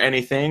States for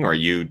anything? Or are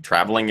you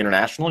traveling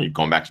international? Are you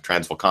going back to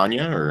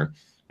Transvolcania or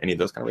any of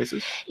those kind of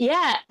races?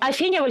 Yeah, I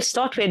think I will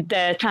start with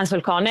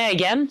Transvolcania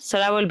again. So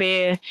that will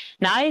be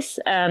nice.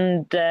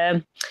 And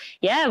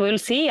yeah, we'll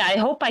see. I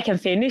hope I can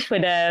finish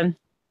with the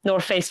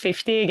North Face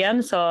 50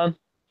 again. So,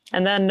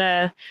 and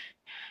then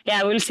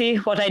yeah, we'll see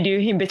what I do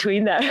in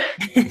between there.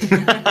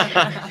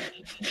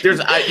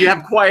 You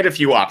have quite a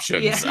few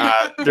options.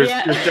 Yeah. There's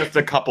just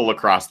a couple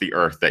across the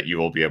earth that you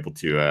will be able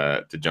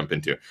to jump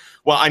into.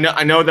 Well,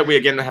 I know that we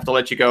again have to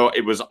let you go.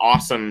 It was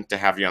awesome to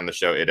have you on the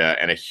show, Ida,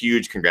 and a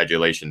huge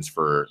congratulations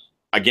for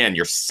again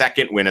your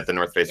second win at the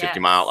North Face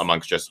 50 mile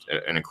amongst just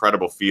an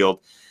incredible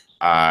field.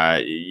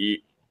 You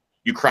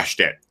crushed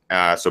it.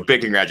 So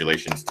big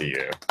congratulations to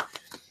you.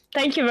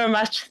 Thank you very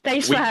much.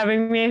 Thanks for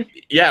having me.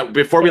 Yeah,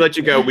 before we let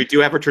you go, we do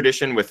have a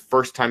tradition with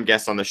first-time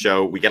guests on the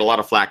show. We get a lot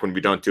of flack when we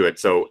don't do it.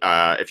 So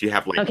if you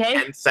have like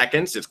 10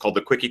 seconds, it's called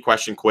the Quickie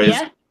Question Quiz.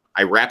 Yeah.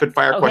 I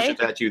rapid-fire questions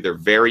at you. They're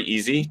very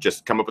easy.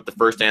 Just come up with the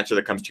first answer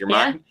that comes to your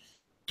mind.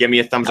 Give me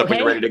a thumbs up when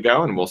you're ready to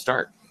go, and we'll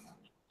start.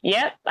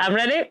 Yeah, I'm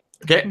ready.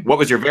 Okay. What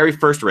was your very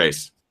first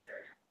race?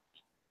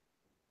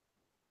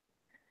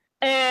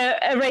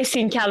 A race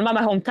in Kalmar,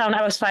 my hometown.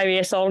 I was 5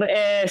 years old.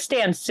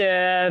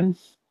 Stens...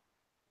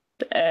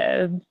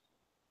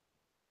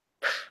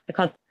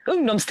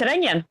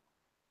 Ungdomsterrängen.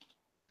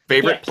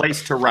 Favorite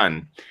place to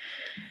run?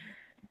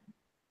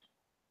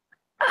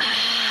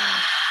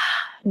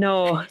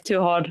 No,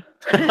 too hard.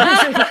 Full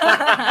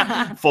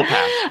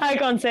pass. I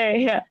can't say.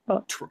 Yeah.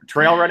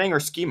 Trail running or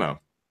skimo?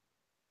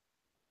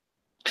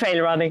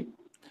 Trail running.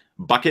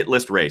 Bucket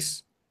list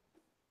race?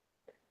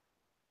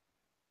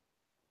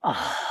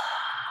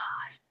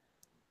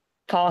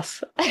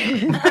 Pass.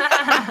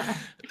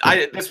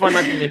 This one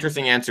might be an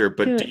interesting answer,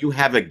 but do you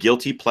have a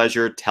guilty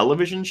pleasure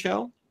television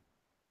show?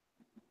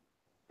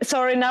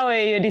 Sorry, now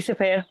you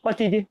disappear. What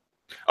did you?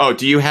 Oh,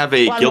 do you have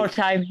a one more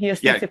time? You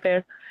just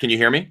disappear. Can you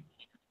hear me?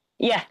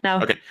 Yeah,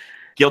 now. Okay.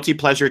 Guilty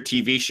pleasure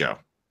TV show.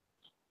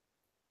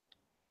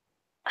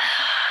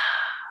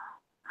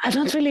 I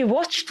don't really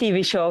watch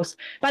TV shows,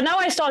 but now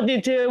I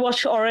started to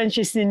watch Orange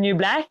is the New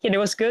Black, and it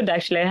was good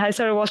actually. I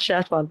started to watch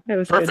that one. It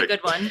was perfect.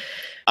 Good one.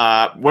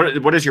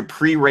 What is your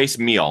pre-race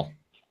meal?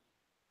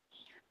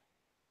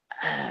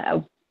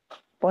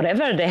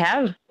 Whatever they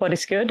have, what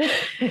is good.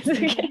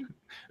 Okay.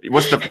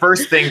 What's the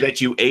first thing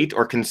that you ate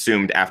or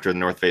consumed after the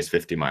North Face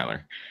 50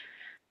 miler?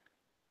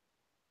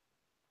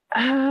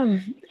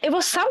 It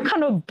was some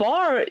kind of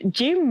bar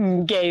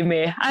Jim gave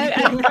me.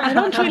 I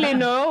don't really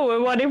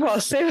know what it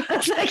was. It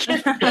was like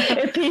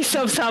a piece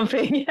of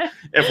something.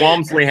 If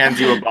Walmsley hands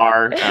you a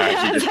bar, you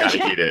just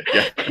gotta eat it.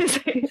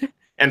 Yeah.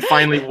 And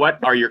finally,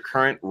 what are your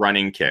current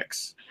running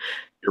kicks?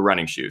 Your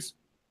running shoes?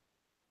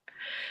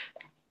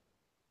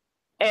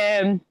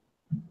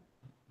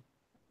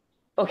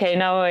 Okay,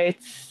 now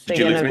it's Did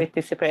you again lose a me? bit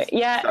disappearing.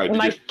 Yeah, Sorry,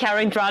 my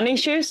current running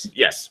shoes.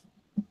 Yes.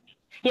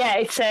 Yeah,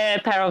 it's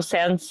a pair of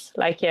Sens.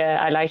 Like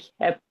I like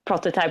a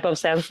prototype of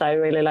Sens. I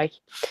really like.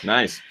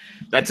 Nice.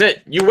 That's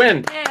it. You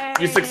win. Yay.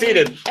 You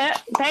succeeded.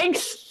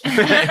 Thanks.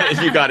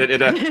 You got it,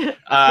 Ida.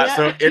 Yeah.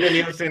 So, Ida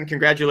Nilsson,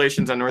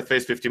 congratulations on North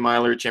Face 50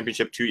 Miler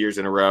Championship 2 years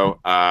in a row.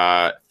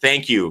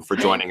 Thank you for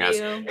joining us.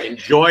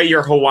 Enjoy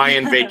your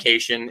Hawaiian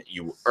vacation.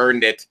 You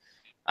earned it.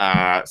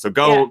 So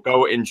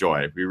go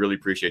enjoy. We really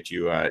appreciate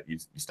you you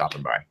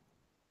stopping by.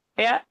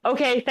 Yeah.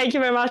 Okay. Thank you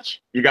very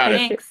much. You got it.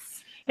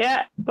 Thanks.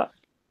 Yeah.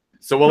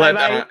 So we'll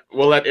Bye-bye.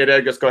 let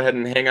Ida just go ahead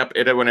and hang up,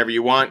 Ida, whenever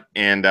you want,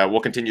 and we'll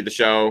continue the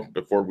show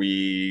before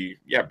we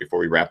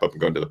wrap up and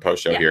go into the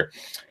post show here.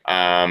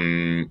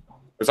 It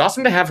was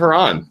awesome to have her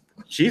on.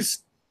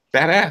 She's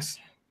badass.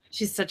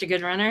 She's such a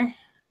good runner.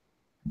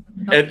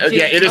 Yeah,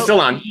 it is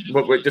still on.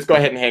 But just go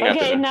ahead and hang up.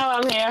 Okay, now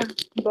I'm here.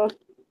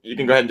 You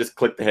can go ahead and just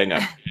click the hang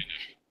up.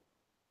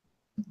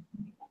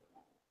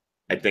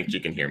 I think she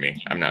can hear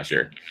me. I'm not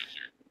sure.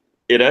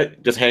 Ida,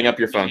 just hang up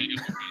your phone.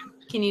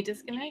 Can you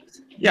disconnect?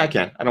 Yeah, I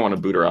can. I don't want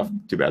to boot her off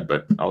too bad,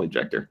 but I'll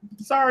eject her.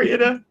 Sorry,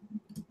 Ida.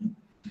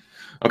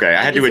 Okay,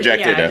 I had to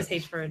eject Ida. I just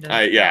hate for her to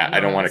I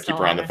don't want to keep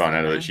her on the phone.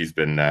 I know that she's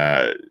been.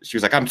 She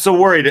was like, "I'm so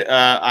worried.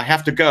 I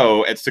have to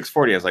go at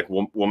 6:40." I was like,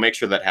 "We'll make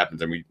sure that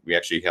happens," and we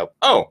actually helped.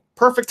 Oh,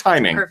 perfect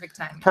timing. Perfect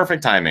timing.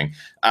 Perfect timing.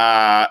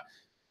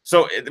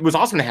 So it was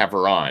awesome to have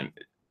her on.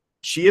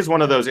 She is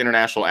one of those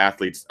international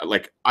athletes.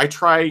 Like, I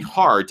try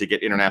hard to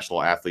get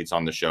international athletes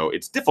on the show.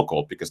 It's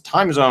difficult because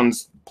time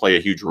zones play a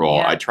huge role.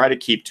 Yeah. I try to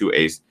keep to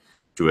a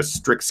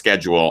strict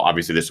schedule.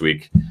 Obviously, this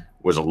week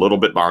was a little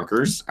bit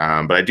bonkers,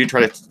 but I do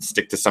try to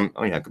stick to some.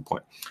 Oh yeah, good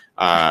point.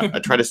 I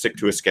try to stick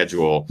to a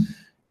schedule.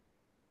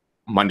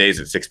 Mondays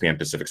at 6 p.m.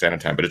 Pacific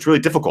Standard Time, but it's really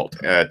difficult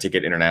to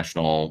get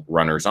international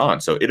runners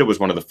on. So Ida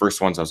was one of the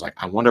first ones. I was like,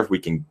 I wonder if we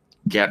can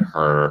get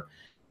her.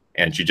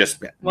 And she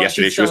just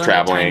yesterday she was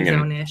traveling,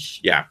 and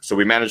yeah, so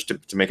we managed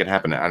to make it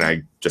happen. And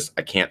I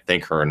can't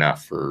thank her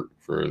enough for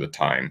the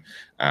time.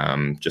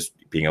 Just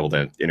being able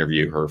to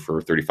interview her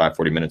for 35,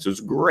 40 minutes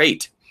was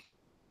great.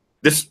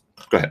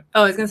 Go ahead.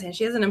 Oh, I was gonna say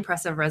she has an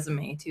impressive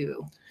resume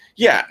too.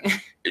 Yeah,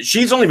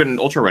 she's only been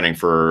ultra running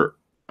for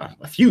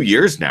a few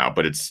years now,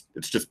 but it's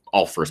just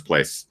all first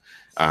place.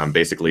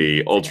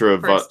 Basically, Ultra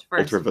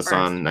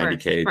Vasan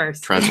 90K,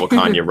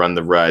 Transvolcania Run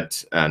the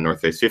Rut,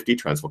 North Face 50,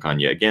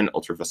 Transvolcania again,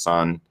 Ultra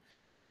Vasan.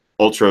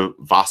 Ultra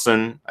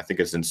Vasan, I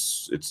think it's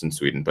in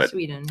Sweden, but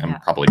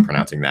I'm probably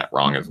pronouncing that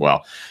wrong as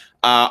well.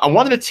 I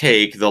wanted to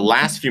take the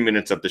last few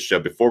minutes of the show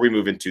before we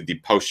move into the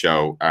post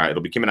show.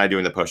 It'll be Kim and I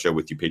doing the post show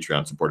with you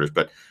Patreon supporters,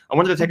 but I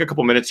wanted to take a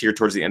couple minutes here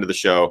towards the end of the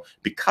show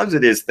because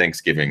it is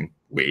Thanksgiving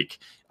week.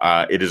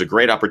 It is a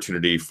great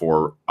opportunity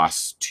for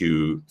us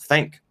to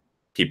thank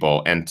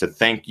people and to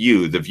thank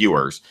you, the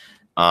viewers.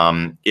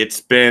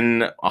 It's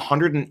been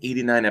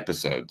 189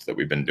 episodes that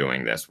we've been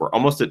doing this. We're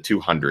almost at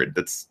 200.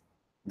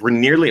 We're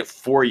nearly at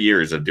 4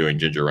 years of doing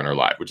Ginger Runner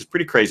Live, which is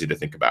pretty crazy to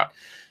think about.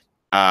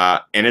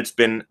 And it's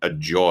been a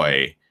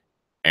joy.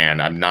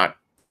 And I'm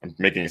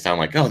making it sound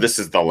like, oh, this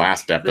is the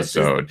last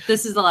episode.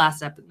 This is the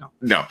last episode.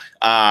 No.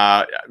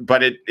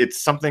 But it's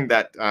something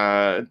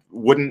that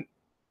wouldn't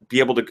be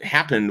able to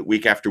happen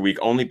week after week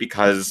only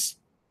because,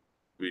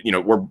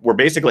 we're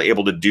basically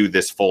able to do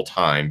this full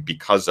time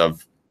because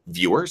of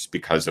viewers,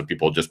 because of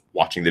people just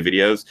watching the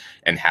videos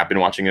and have been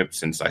watching it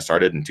since I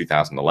started in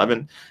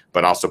 2011,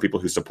 but also people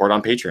who support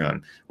on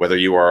Patreon. Whether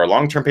you are a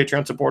long-term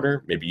Patreon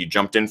supporter, maybe you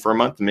jumped in for a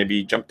month and maybe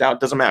you jumped out,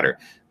 doesn't matter.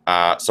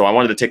 So I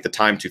wanted to take the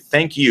time to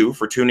thank you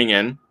for tuning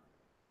in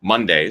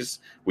Mondays.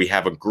 We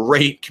have a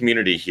great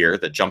community here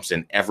that jumps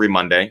in every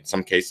Monday,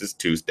 some cases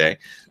Tuesday,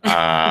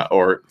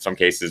 or some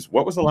cases,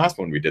 what was the last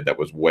one we did that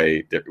was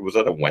was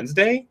that a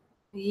Wednesday?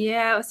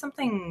 Yeah, it was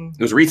something.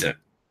 It was recent.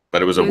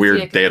 But it was a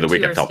weird day of the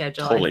week. I felt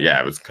schedule, totally,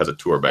 it was because of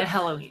tour, but and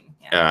Halloween.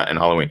 And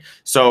Halloween.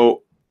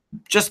 So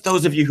just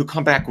those of you who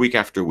come back week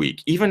after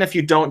week, even if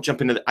you don't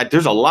jump into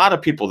there's a lot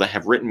of people that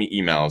have written me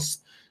emails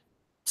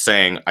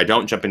saying, I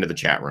don't jump into the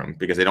chat room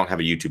because they don't have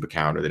a YouTube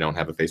account or they don't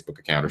have a Facebook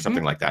account or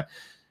something like that.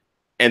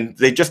 And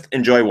they just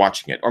enjoy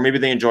watching it, or maybe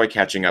they enjoy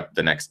catching up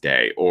the next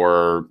day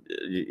or,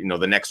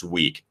 the next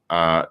week.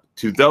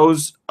 To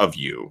those of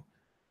you,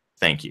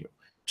 thank you.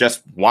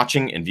 Just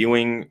watching and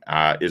viewing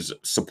is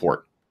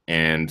support.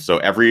 And so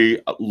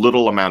every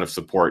little amount of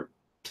support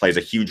plays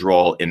a huge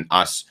role in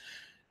us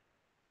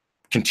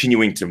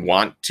continuing to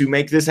want to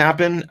make this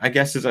happen, I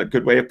guess is a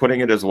good way of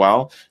putting it as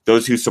well.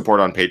 Those who support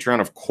on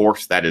Patreon, of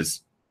course, that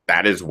is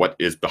what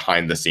is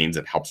behind the scenes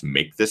that helps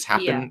make this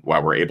happen,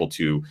 while we're able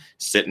to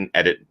sit and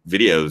edit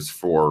videos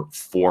for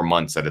 4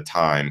 months at a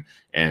time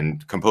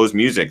and compose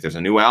music. There's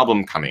a new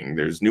album coming.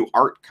 There's new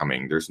art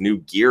coming. There's new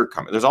gear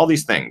coming. There's all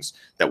these things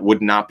that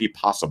would not be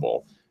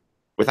possible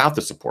without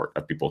the support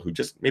of people who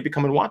just maybe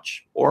come and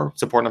watch or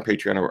support on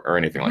Patreon or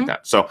anything like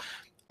that. So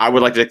I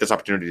would like to take this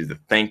opportunity to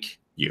thank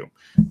you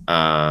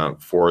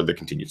for the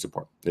continued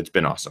support. It's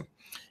been awesome.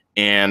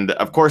 And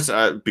of course,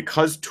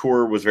 because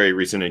tour was very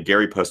recent, and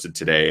Gary posted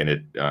today,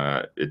 and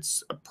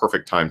it's a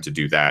perfect time to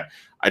do that.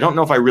 I don't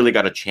know if I really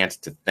got a chance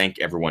to thank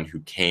everyone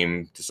who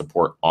came to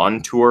support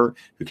on tour,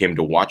 who came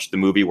to watch the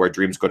movie Where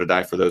Dreams Go to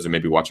Die. For those who may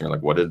be watching, are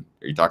like, what are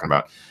you talking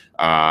about?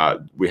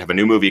 We have a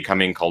new movie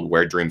coming called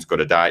Where Dreams Go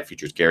to Die. It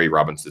features Gary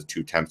Robinson's 2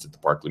 attempts at the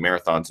Barkley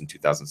Marathons in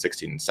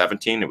 2016 and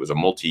 17. It was a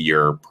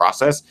multi-year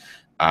process,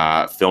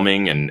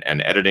 filming and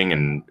editing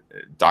and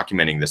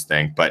documenting this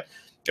thing. But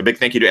a big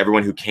thank you to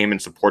everyone who came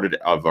and supported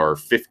of our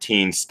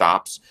 15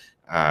 stops.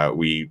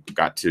 We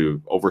got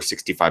to over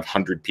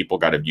 6,500 people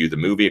got to view the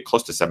movie,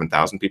 close to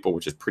 7,000 people,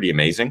 which is pretty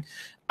amazing.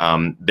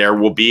 There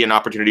will be an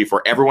opportunity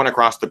for everyone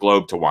across the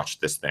globe to watch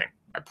this thing.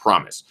 I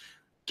promise.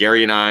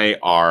 Gary and I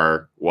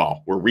are,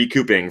 well, we're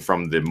recouping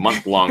from the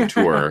month-long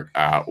tour,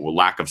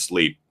 lack of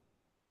sleep.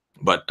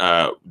 But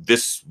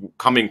this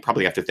coming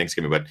probably after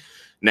Thanksgiving, but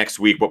next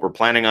week, what we're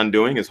planning on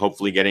doing is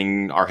hopefully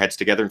getting our heads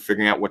together and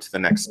figuring out what's the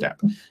next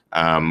step.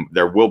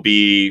 There will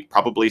be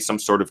probably some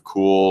sort of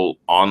cool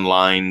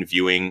online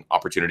viewing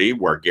opportunity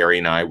where Gary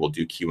and I will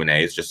do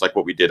Q&As, just like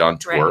what we did on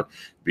tour, Right.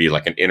 Be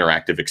like an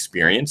interactive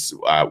experience.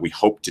 We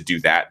hope to do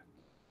that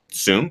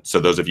soon. So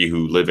those of you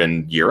who live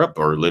in Europe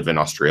or live in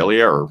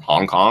Australia or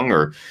Hong Kong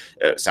or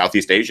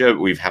Southeast Asia,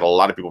 we've had a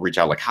lot of people reach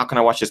out like, how can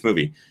I watch this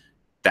movie?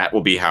 That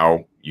will be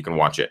how you can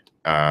watch it.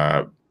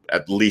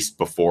 At least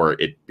before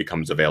it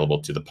becomes available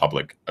to the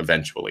public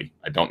eventually.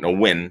 I don't know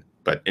when,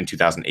 but in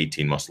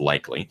 2018, most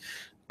likely.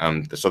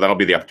 So that'll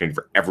be the opportunity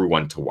for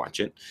everyone to watch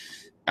it.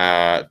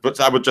 But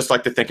I would just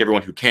like to thank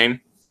everyone who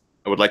came.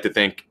 I would like to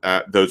thank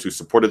those who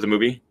supported the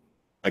movie,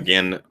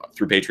 again,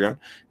 through Patreon.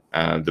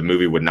 The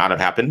movie would not have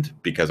happened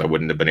because I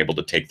wouldn't have been able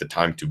to take the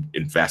time to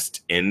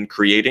invest in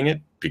creating it,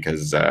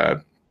 because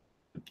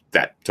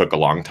that took a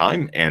long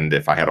time. And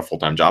if I had a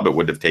full-time job, it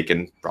would have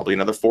taken probably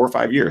another 4 or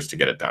 5 years to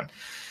get it done.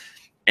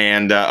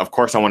 And of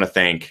course, I want to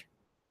thank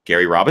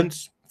Gary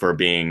Robbins for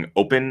being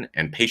open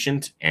and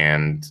patient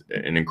and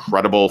an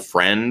incredible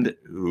friend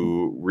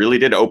who really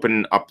did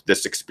open up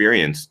this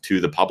experience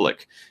to the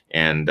public.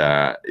 And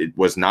it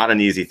was not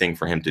an easy thing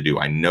for him to do.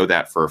 I know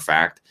that for a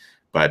fact,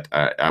 but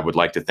I would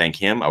like to thank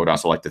him. I would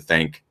also like to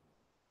thank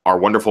our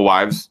wonderful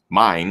wives,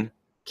 mine,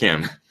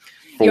 Kim.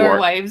 Your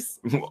wives.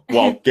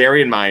 Well,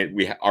 Gary and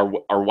mine,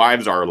 our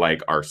wives are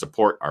like our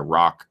support, our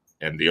rock,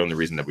 and the only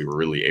reason that we were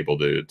really able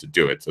to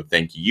do it. So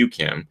thank you,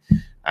 Kim.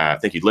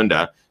 Thank you,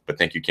 Linda. But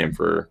thank you, Kim,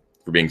 for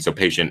being so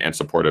patient and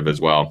supportive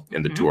as well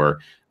in the tour.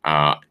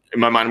 In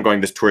my mind, I'm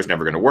going, this tour is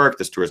never going to work.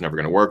 This tour is never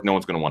going to work. No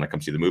one's going to want to come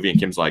see the movie. And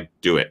Kim's like,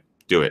 do it.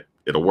 Do it.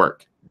 It'll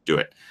work. Do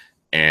it.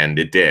 And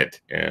it did.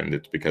 And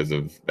it's because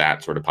of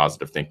that sort of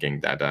positive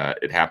thinking that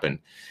it happened.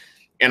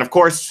 And of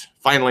course,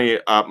 finally,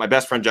 my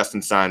best friend,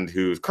 Justin Sund,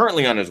 who's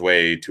currently on his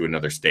way to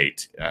another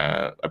state.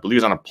 I believe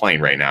he's on a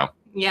plane right now.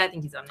 Yeah, I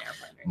think he's on an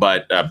airplane.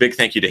 But big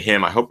thank you to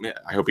him. I hope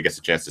he gets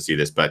a chance to see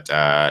this. But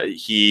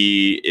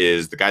he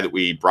is the guy that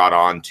we brought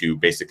on to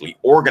basically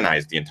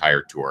organize the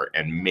entire tour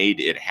and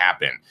made it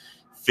happen.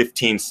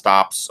 15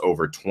 stops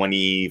over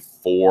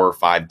 24,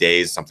 5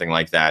 days, something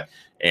like that.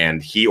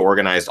 And he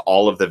organized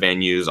all of the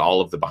venues,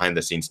 all of the behind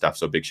the scenes stuff.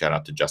 So big shout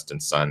out to Justin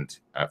Sund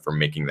for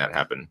making that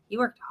happen. He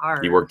worked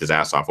hard. He worked his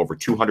ass off. Over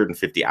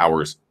 250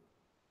 hours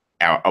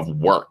of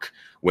work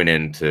went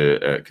into,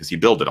 because he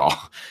built it all.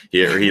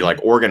 He like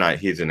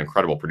organized. He's an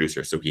incredible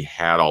producer, so he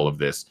had all of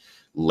this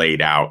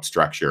laid out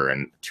structure,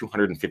 and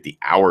 250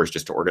 hours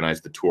just to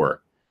organize the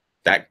tour.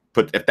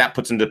 If that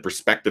puts into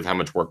perspective how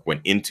much work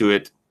went into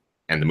it,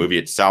 and the movie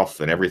itself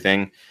and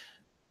everything,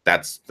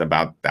 that's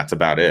about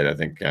it. I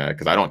think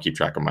because I don't keep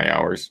track of my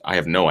hours. I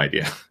have no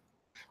idea.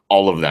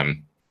 All of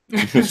them.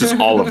 It's just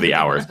all of the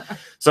hours.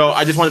 So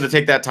I just wanted to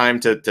take that time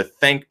to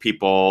thank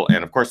people,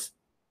 and of course,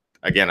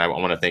 again, I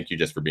want to thank you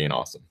just for being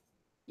awesome.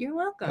 You're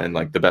welcome. And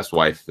like the best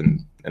wife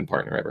and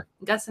partner ever.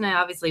 Gus and I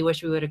obviously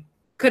wish we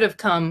could have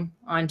come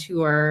on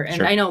tour. And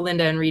Sure. I know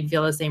Linda and Reed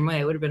feel the same way.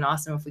 It would have been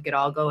awesome if we could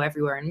all go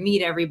everywhere and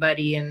meet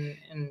everybody and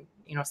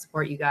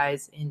support you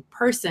guys in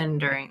person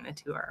during the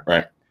tour.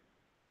 Right. But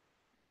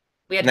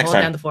we had to Next hold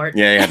time. down the fort.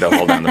 Yeah, you had to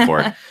hold down the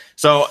fort.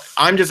 So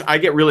I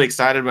get really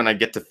excited when I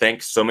get to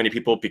thank so many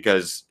people,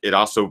 because it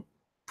also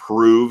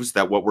proves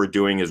that what we're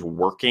doing is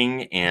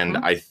working. And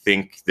I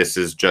think this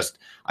is just,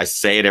 I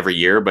say it every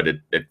year, but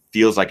it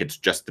feels like it's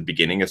just the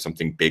beginning of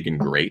something big and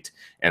great.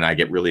 And I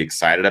get really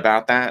excited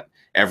about that.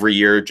 Every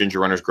year, Ginger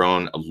Runner's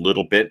grown a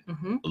little bit,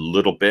 a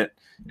little bit.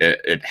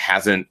 It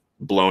hasn't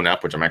blown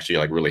up, which I'm actually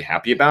like really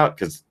happy about,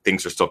 because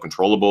things are still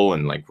controllable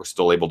and like we're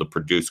still able to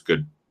produce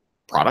good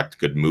product,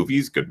 good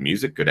movies, good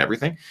music, good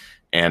everything.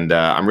 And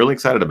I'm really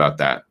excited about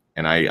that.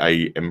 And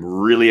I am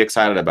really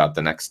excited about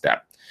the next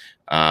step.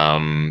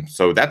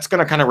 So that's going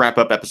to kind of wrap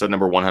up episode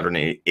number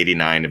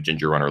 189 of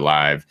Ginger Runner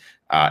Live.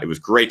 It was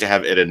great to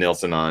have Ida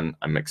Nilsson on.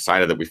 I'm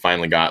excited that we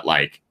finally got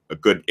like a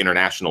good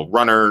international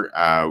runner.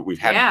 We've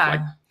had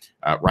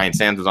like Ryan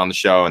Sands was on the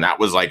show, and that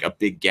was like a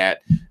big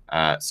get.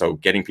 So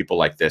getting people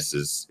like this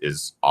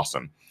is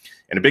awesome.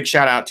 And a big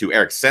shout out to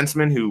Eric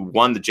Sensman, who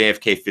won the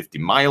JFK 50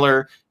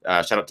 miler.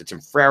 Shout out to Tim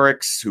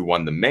Frericks, who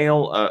won the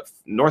male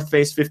North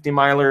Face 50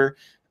 miler.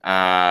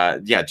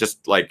 Yeah,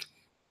 just like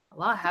A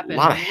lot happened. A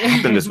lot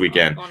happened this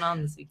weekend. Going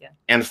on this weekend.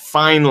 And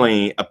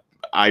finally,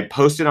 I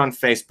posted on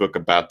Facebook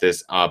about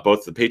this,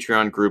 both the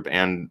Patreon group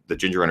and the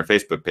Ginger Runner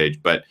Facebook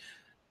page, but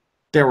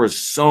there were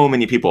so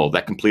many people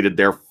that completed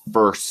their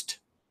first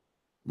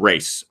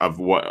race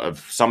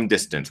of some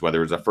distance, whether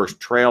it was a first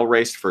trail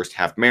race, first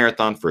half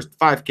marathon, first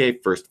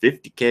 5K, first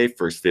 50K,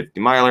 first 50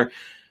 miler.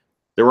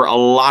 There were a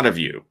lot of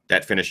you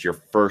that finished your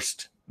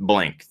first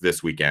blank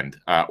this weekend,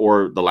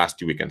 or the last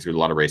 2 weekends. There's a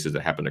lot of races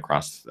that happened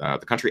across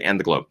the country and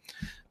the globe.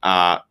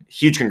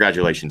 Huge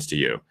congratulations to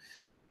you.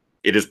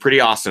 It is pretty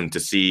awesome to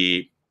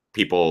see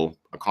people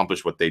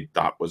accomplish what they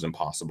thought was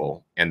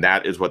impossible. And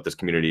that is what this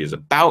community is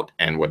about,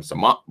 and what's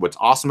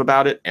awesome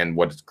about it, and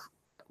what's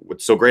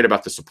so great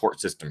about the support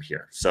system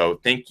here. So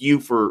thank you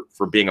for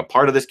being a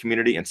part of this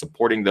community and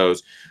supporting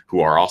those who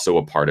are also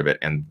a part of it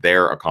and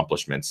their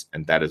accomplishments.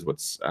 And that is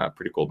what's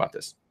pretty cool about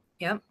this.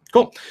 Yep.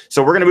 Cool.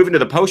 So we're going to move into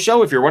the post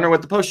show. If you're wondering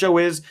what the post show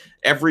is,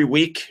 every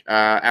week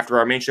after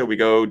our main show, we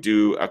go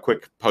do a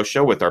quick post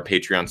show with our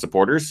Patreon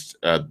supporters.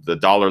 The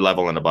dollar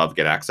level and above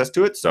get access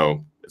to it.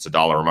 So it's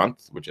 $1 a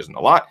month, which isn't a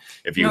lot.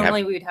 If you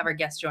Normally we would have our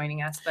guests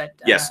joining us, but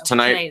yes,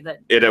 tonight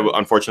it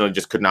unfortunately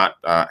just could not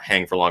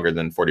hang for longer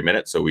than 40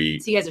 minutes. So you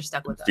guys are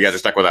stuck with us. You guys are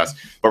stuck with us.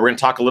 But we're going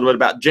to talk a little bit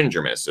about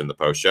Gingermas in the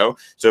post show.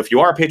 So if you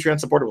are a Patreon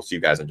supporter, we'll see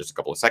you guys in just a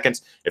couple of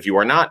seconds. If you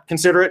are not,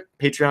 consider it.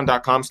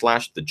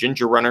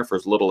 Patreon.com/thegingerrunner for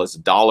as little as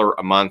 $1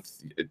 a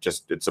month.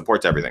 It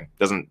supports everything.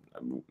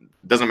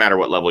 Doesn't matter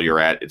what level you're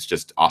at. It's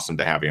just awesome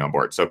to have you on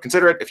board. So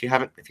consider it. If you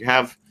haven't, if you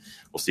have,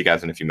 we'll see you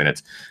guys in a few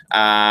minutes.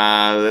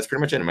 That's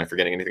pretty much it. Am I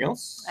forgetting anything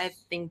else? I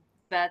think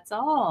that's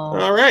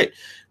all. All right.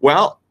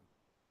 Well,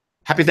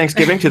 happy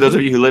Thanksgiving to those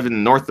of you who live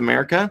in North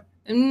America.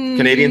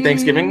 Canadian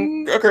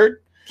Thanksgiving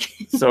occurred.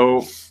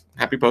 So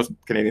happy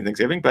post-Canadian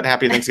Thanksgiving, but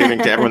happy Thanksgiving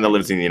to everyone that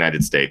lives in the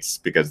United States,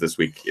 because this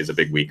week is a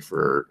big week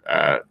for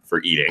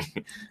eating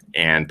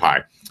and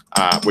pie,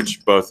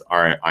 which both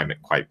I'm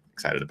quite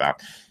excited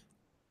about.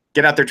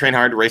 Get out there, train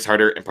hard, race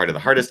harder, and part of the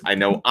hardest. I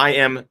know I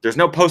am. There's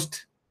no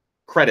post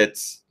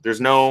credits.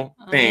 There's no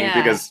thing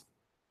because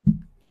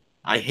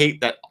I hate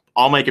that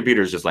all my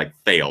computers just like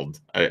failed.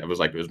 I was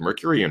like, it was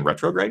Mercury in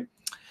retrograde.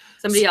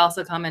 Somebody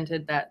also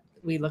commented that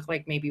we look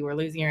like maybe we're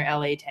losing our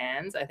LA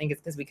tans. I think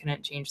it's because we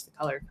couldn't change the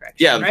color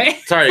correction. Yeah, right.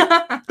 Sorry.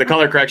 The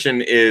color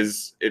correction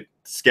it's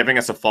giving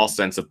us a false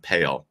sense of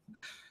pale.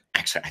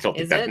 Actually, I don't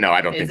think that. No,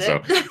 I don't think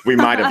so. We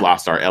might have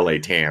lost our LA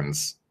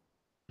tans.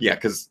 Yeah,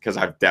 because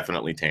I've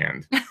definitely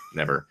tanned.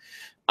 Never.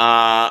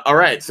 All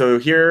right. So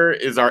here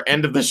is our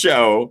end of the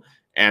show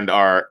and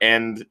our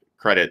end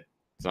credit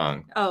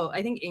song. Oh,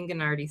 I think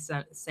Ingan already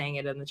sang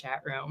it in the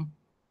chat room.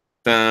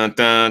 Dun,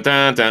 dun,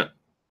 dun, dun,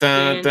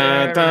 dun,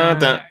 dun, dun,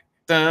 dun,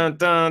 dun,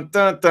 dun,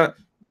 dun, dun.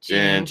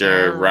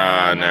 Ginger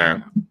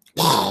Runner.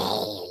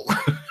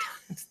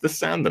 It's the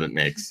sound that it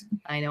makes.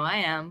 I know I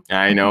am.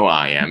 I know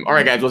I am. All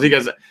right, guys. We'll see you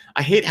guys.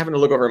 I hate having to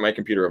look over at my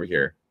computer over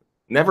here.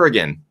 Never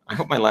again. I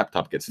hope my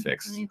laptop gets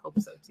fixed. I hope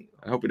so too.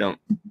 I hope we don't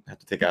have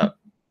to take out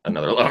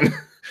another loan.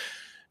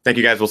 Thank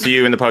you, guys. We'll see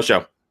you in the post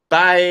show.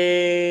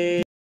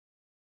 Bye.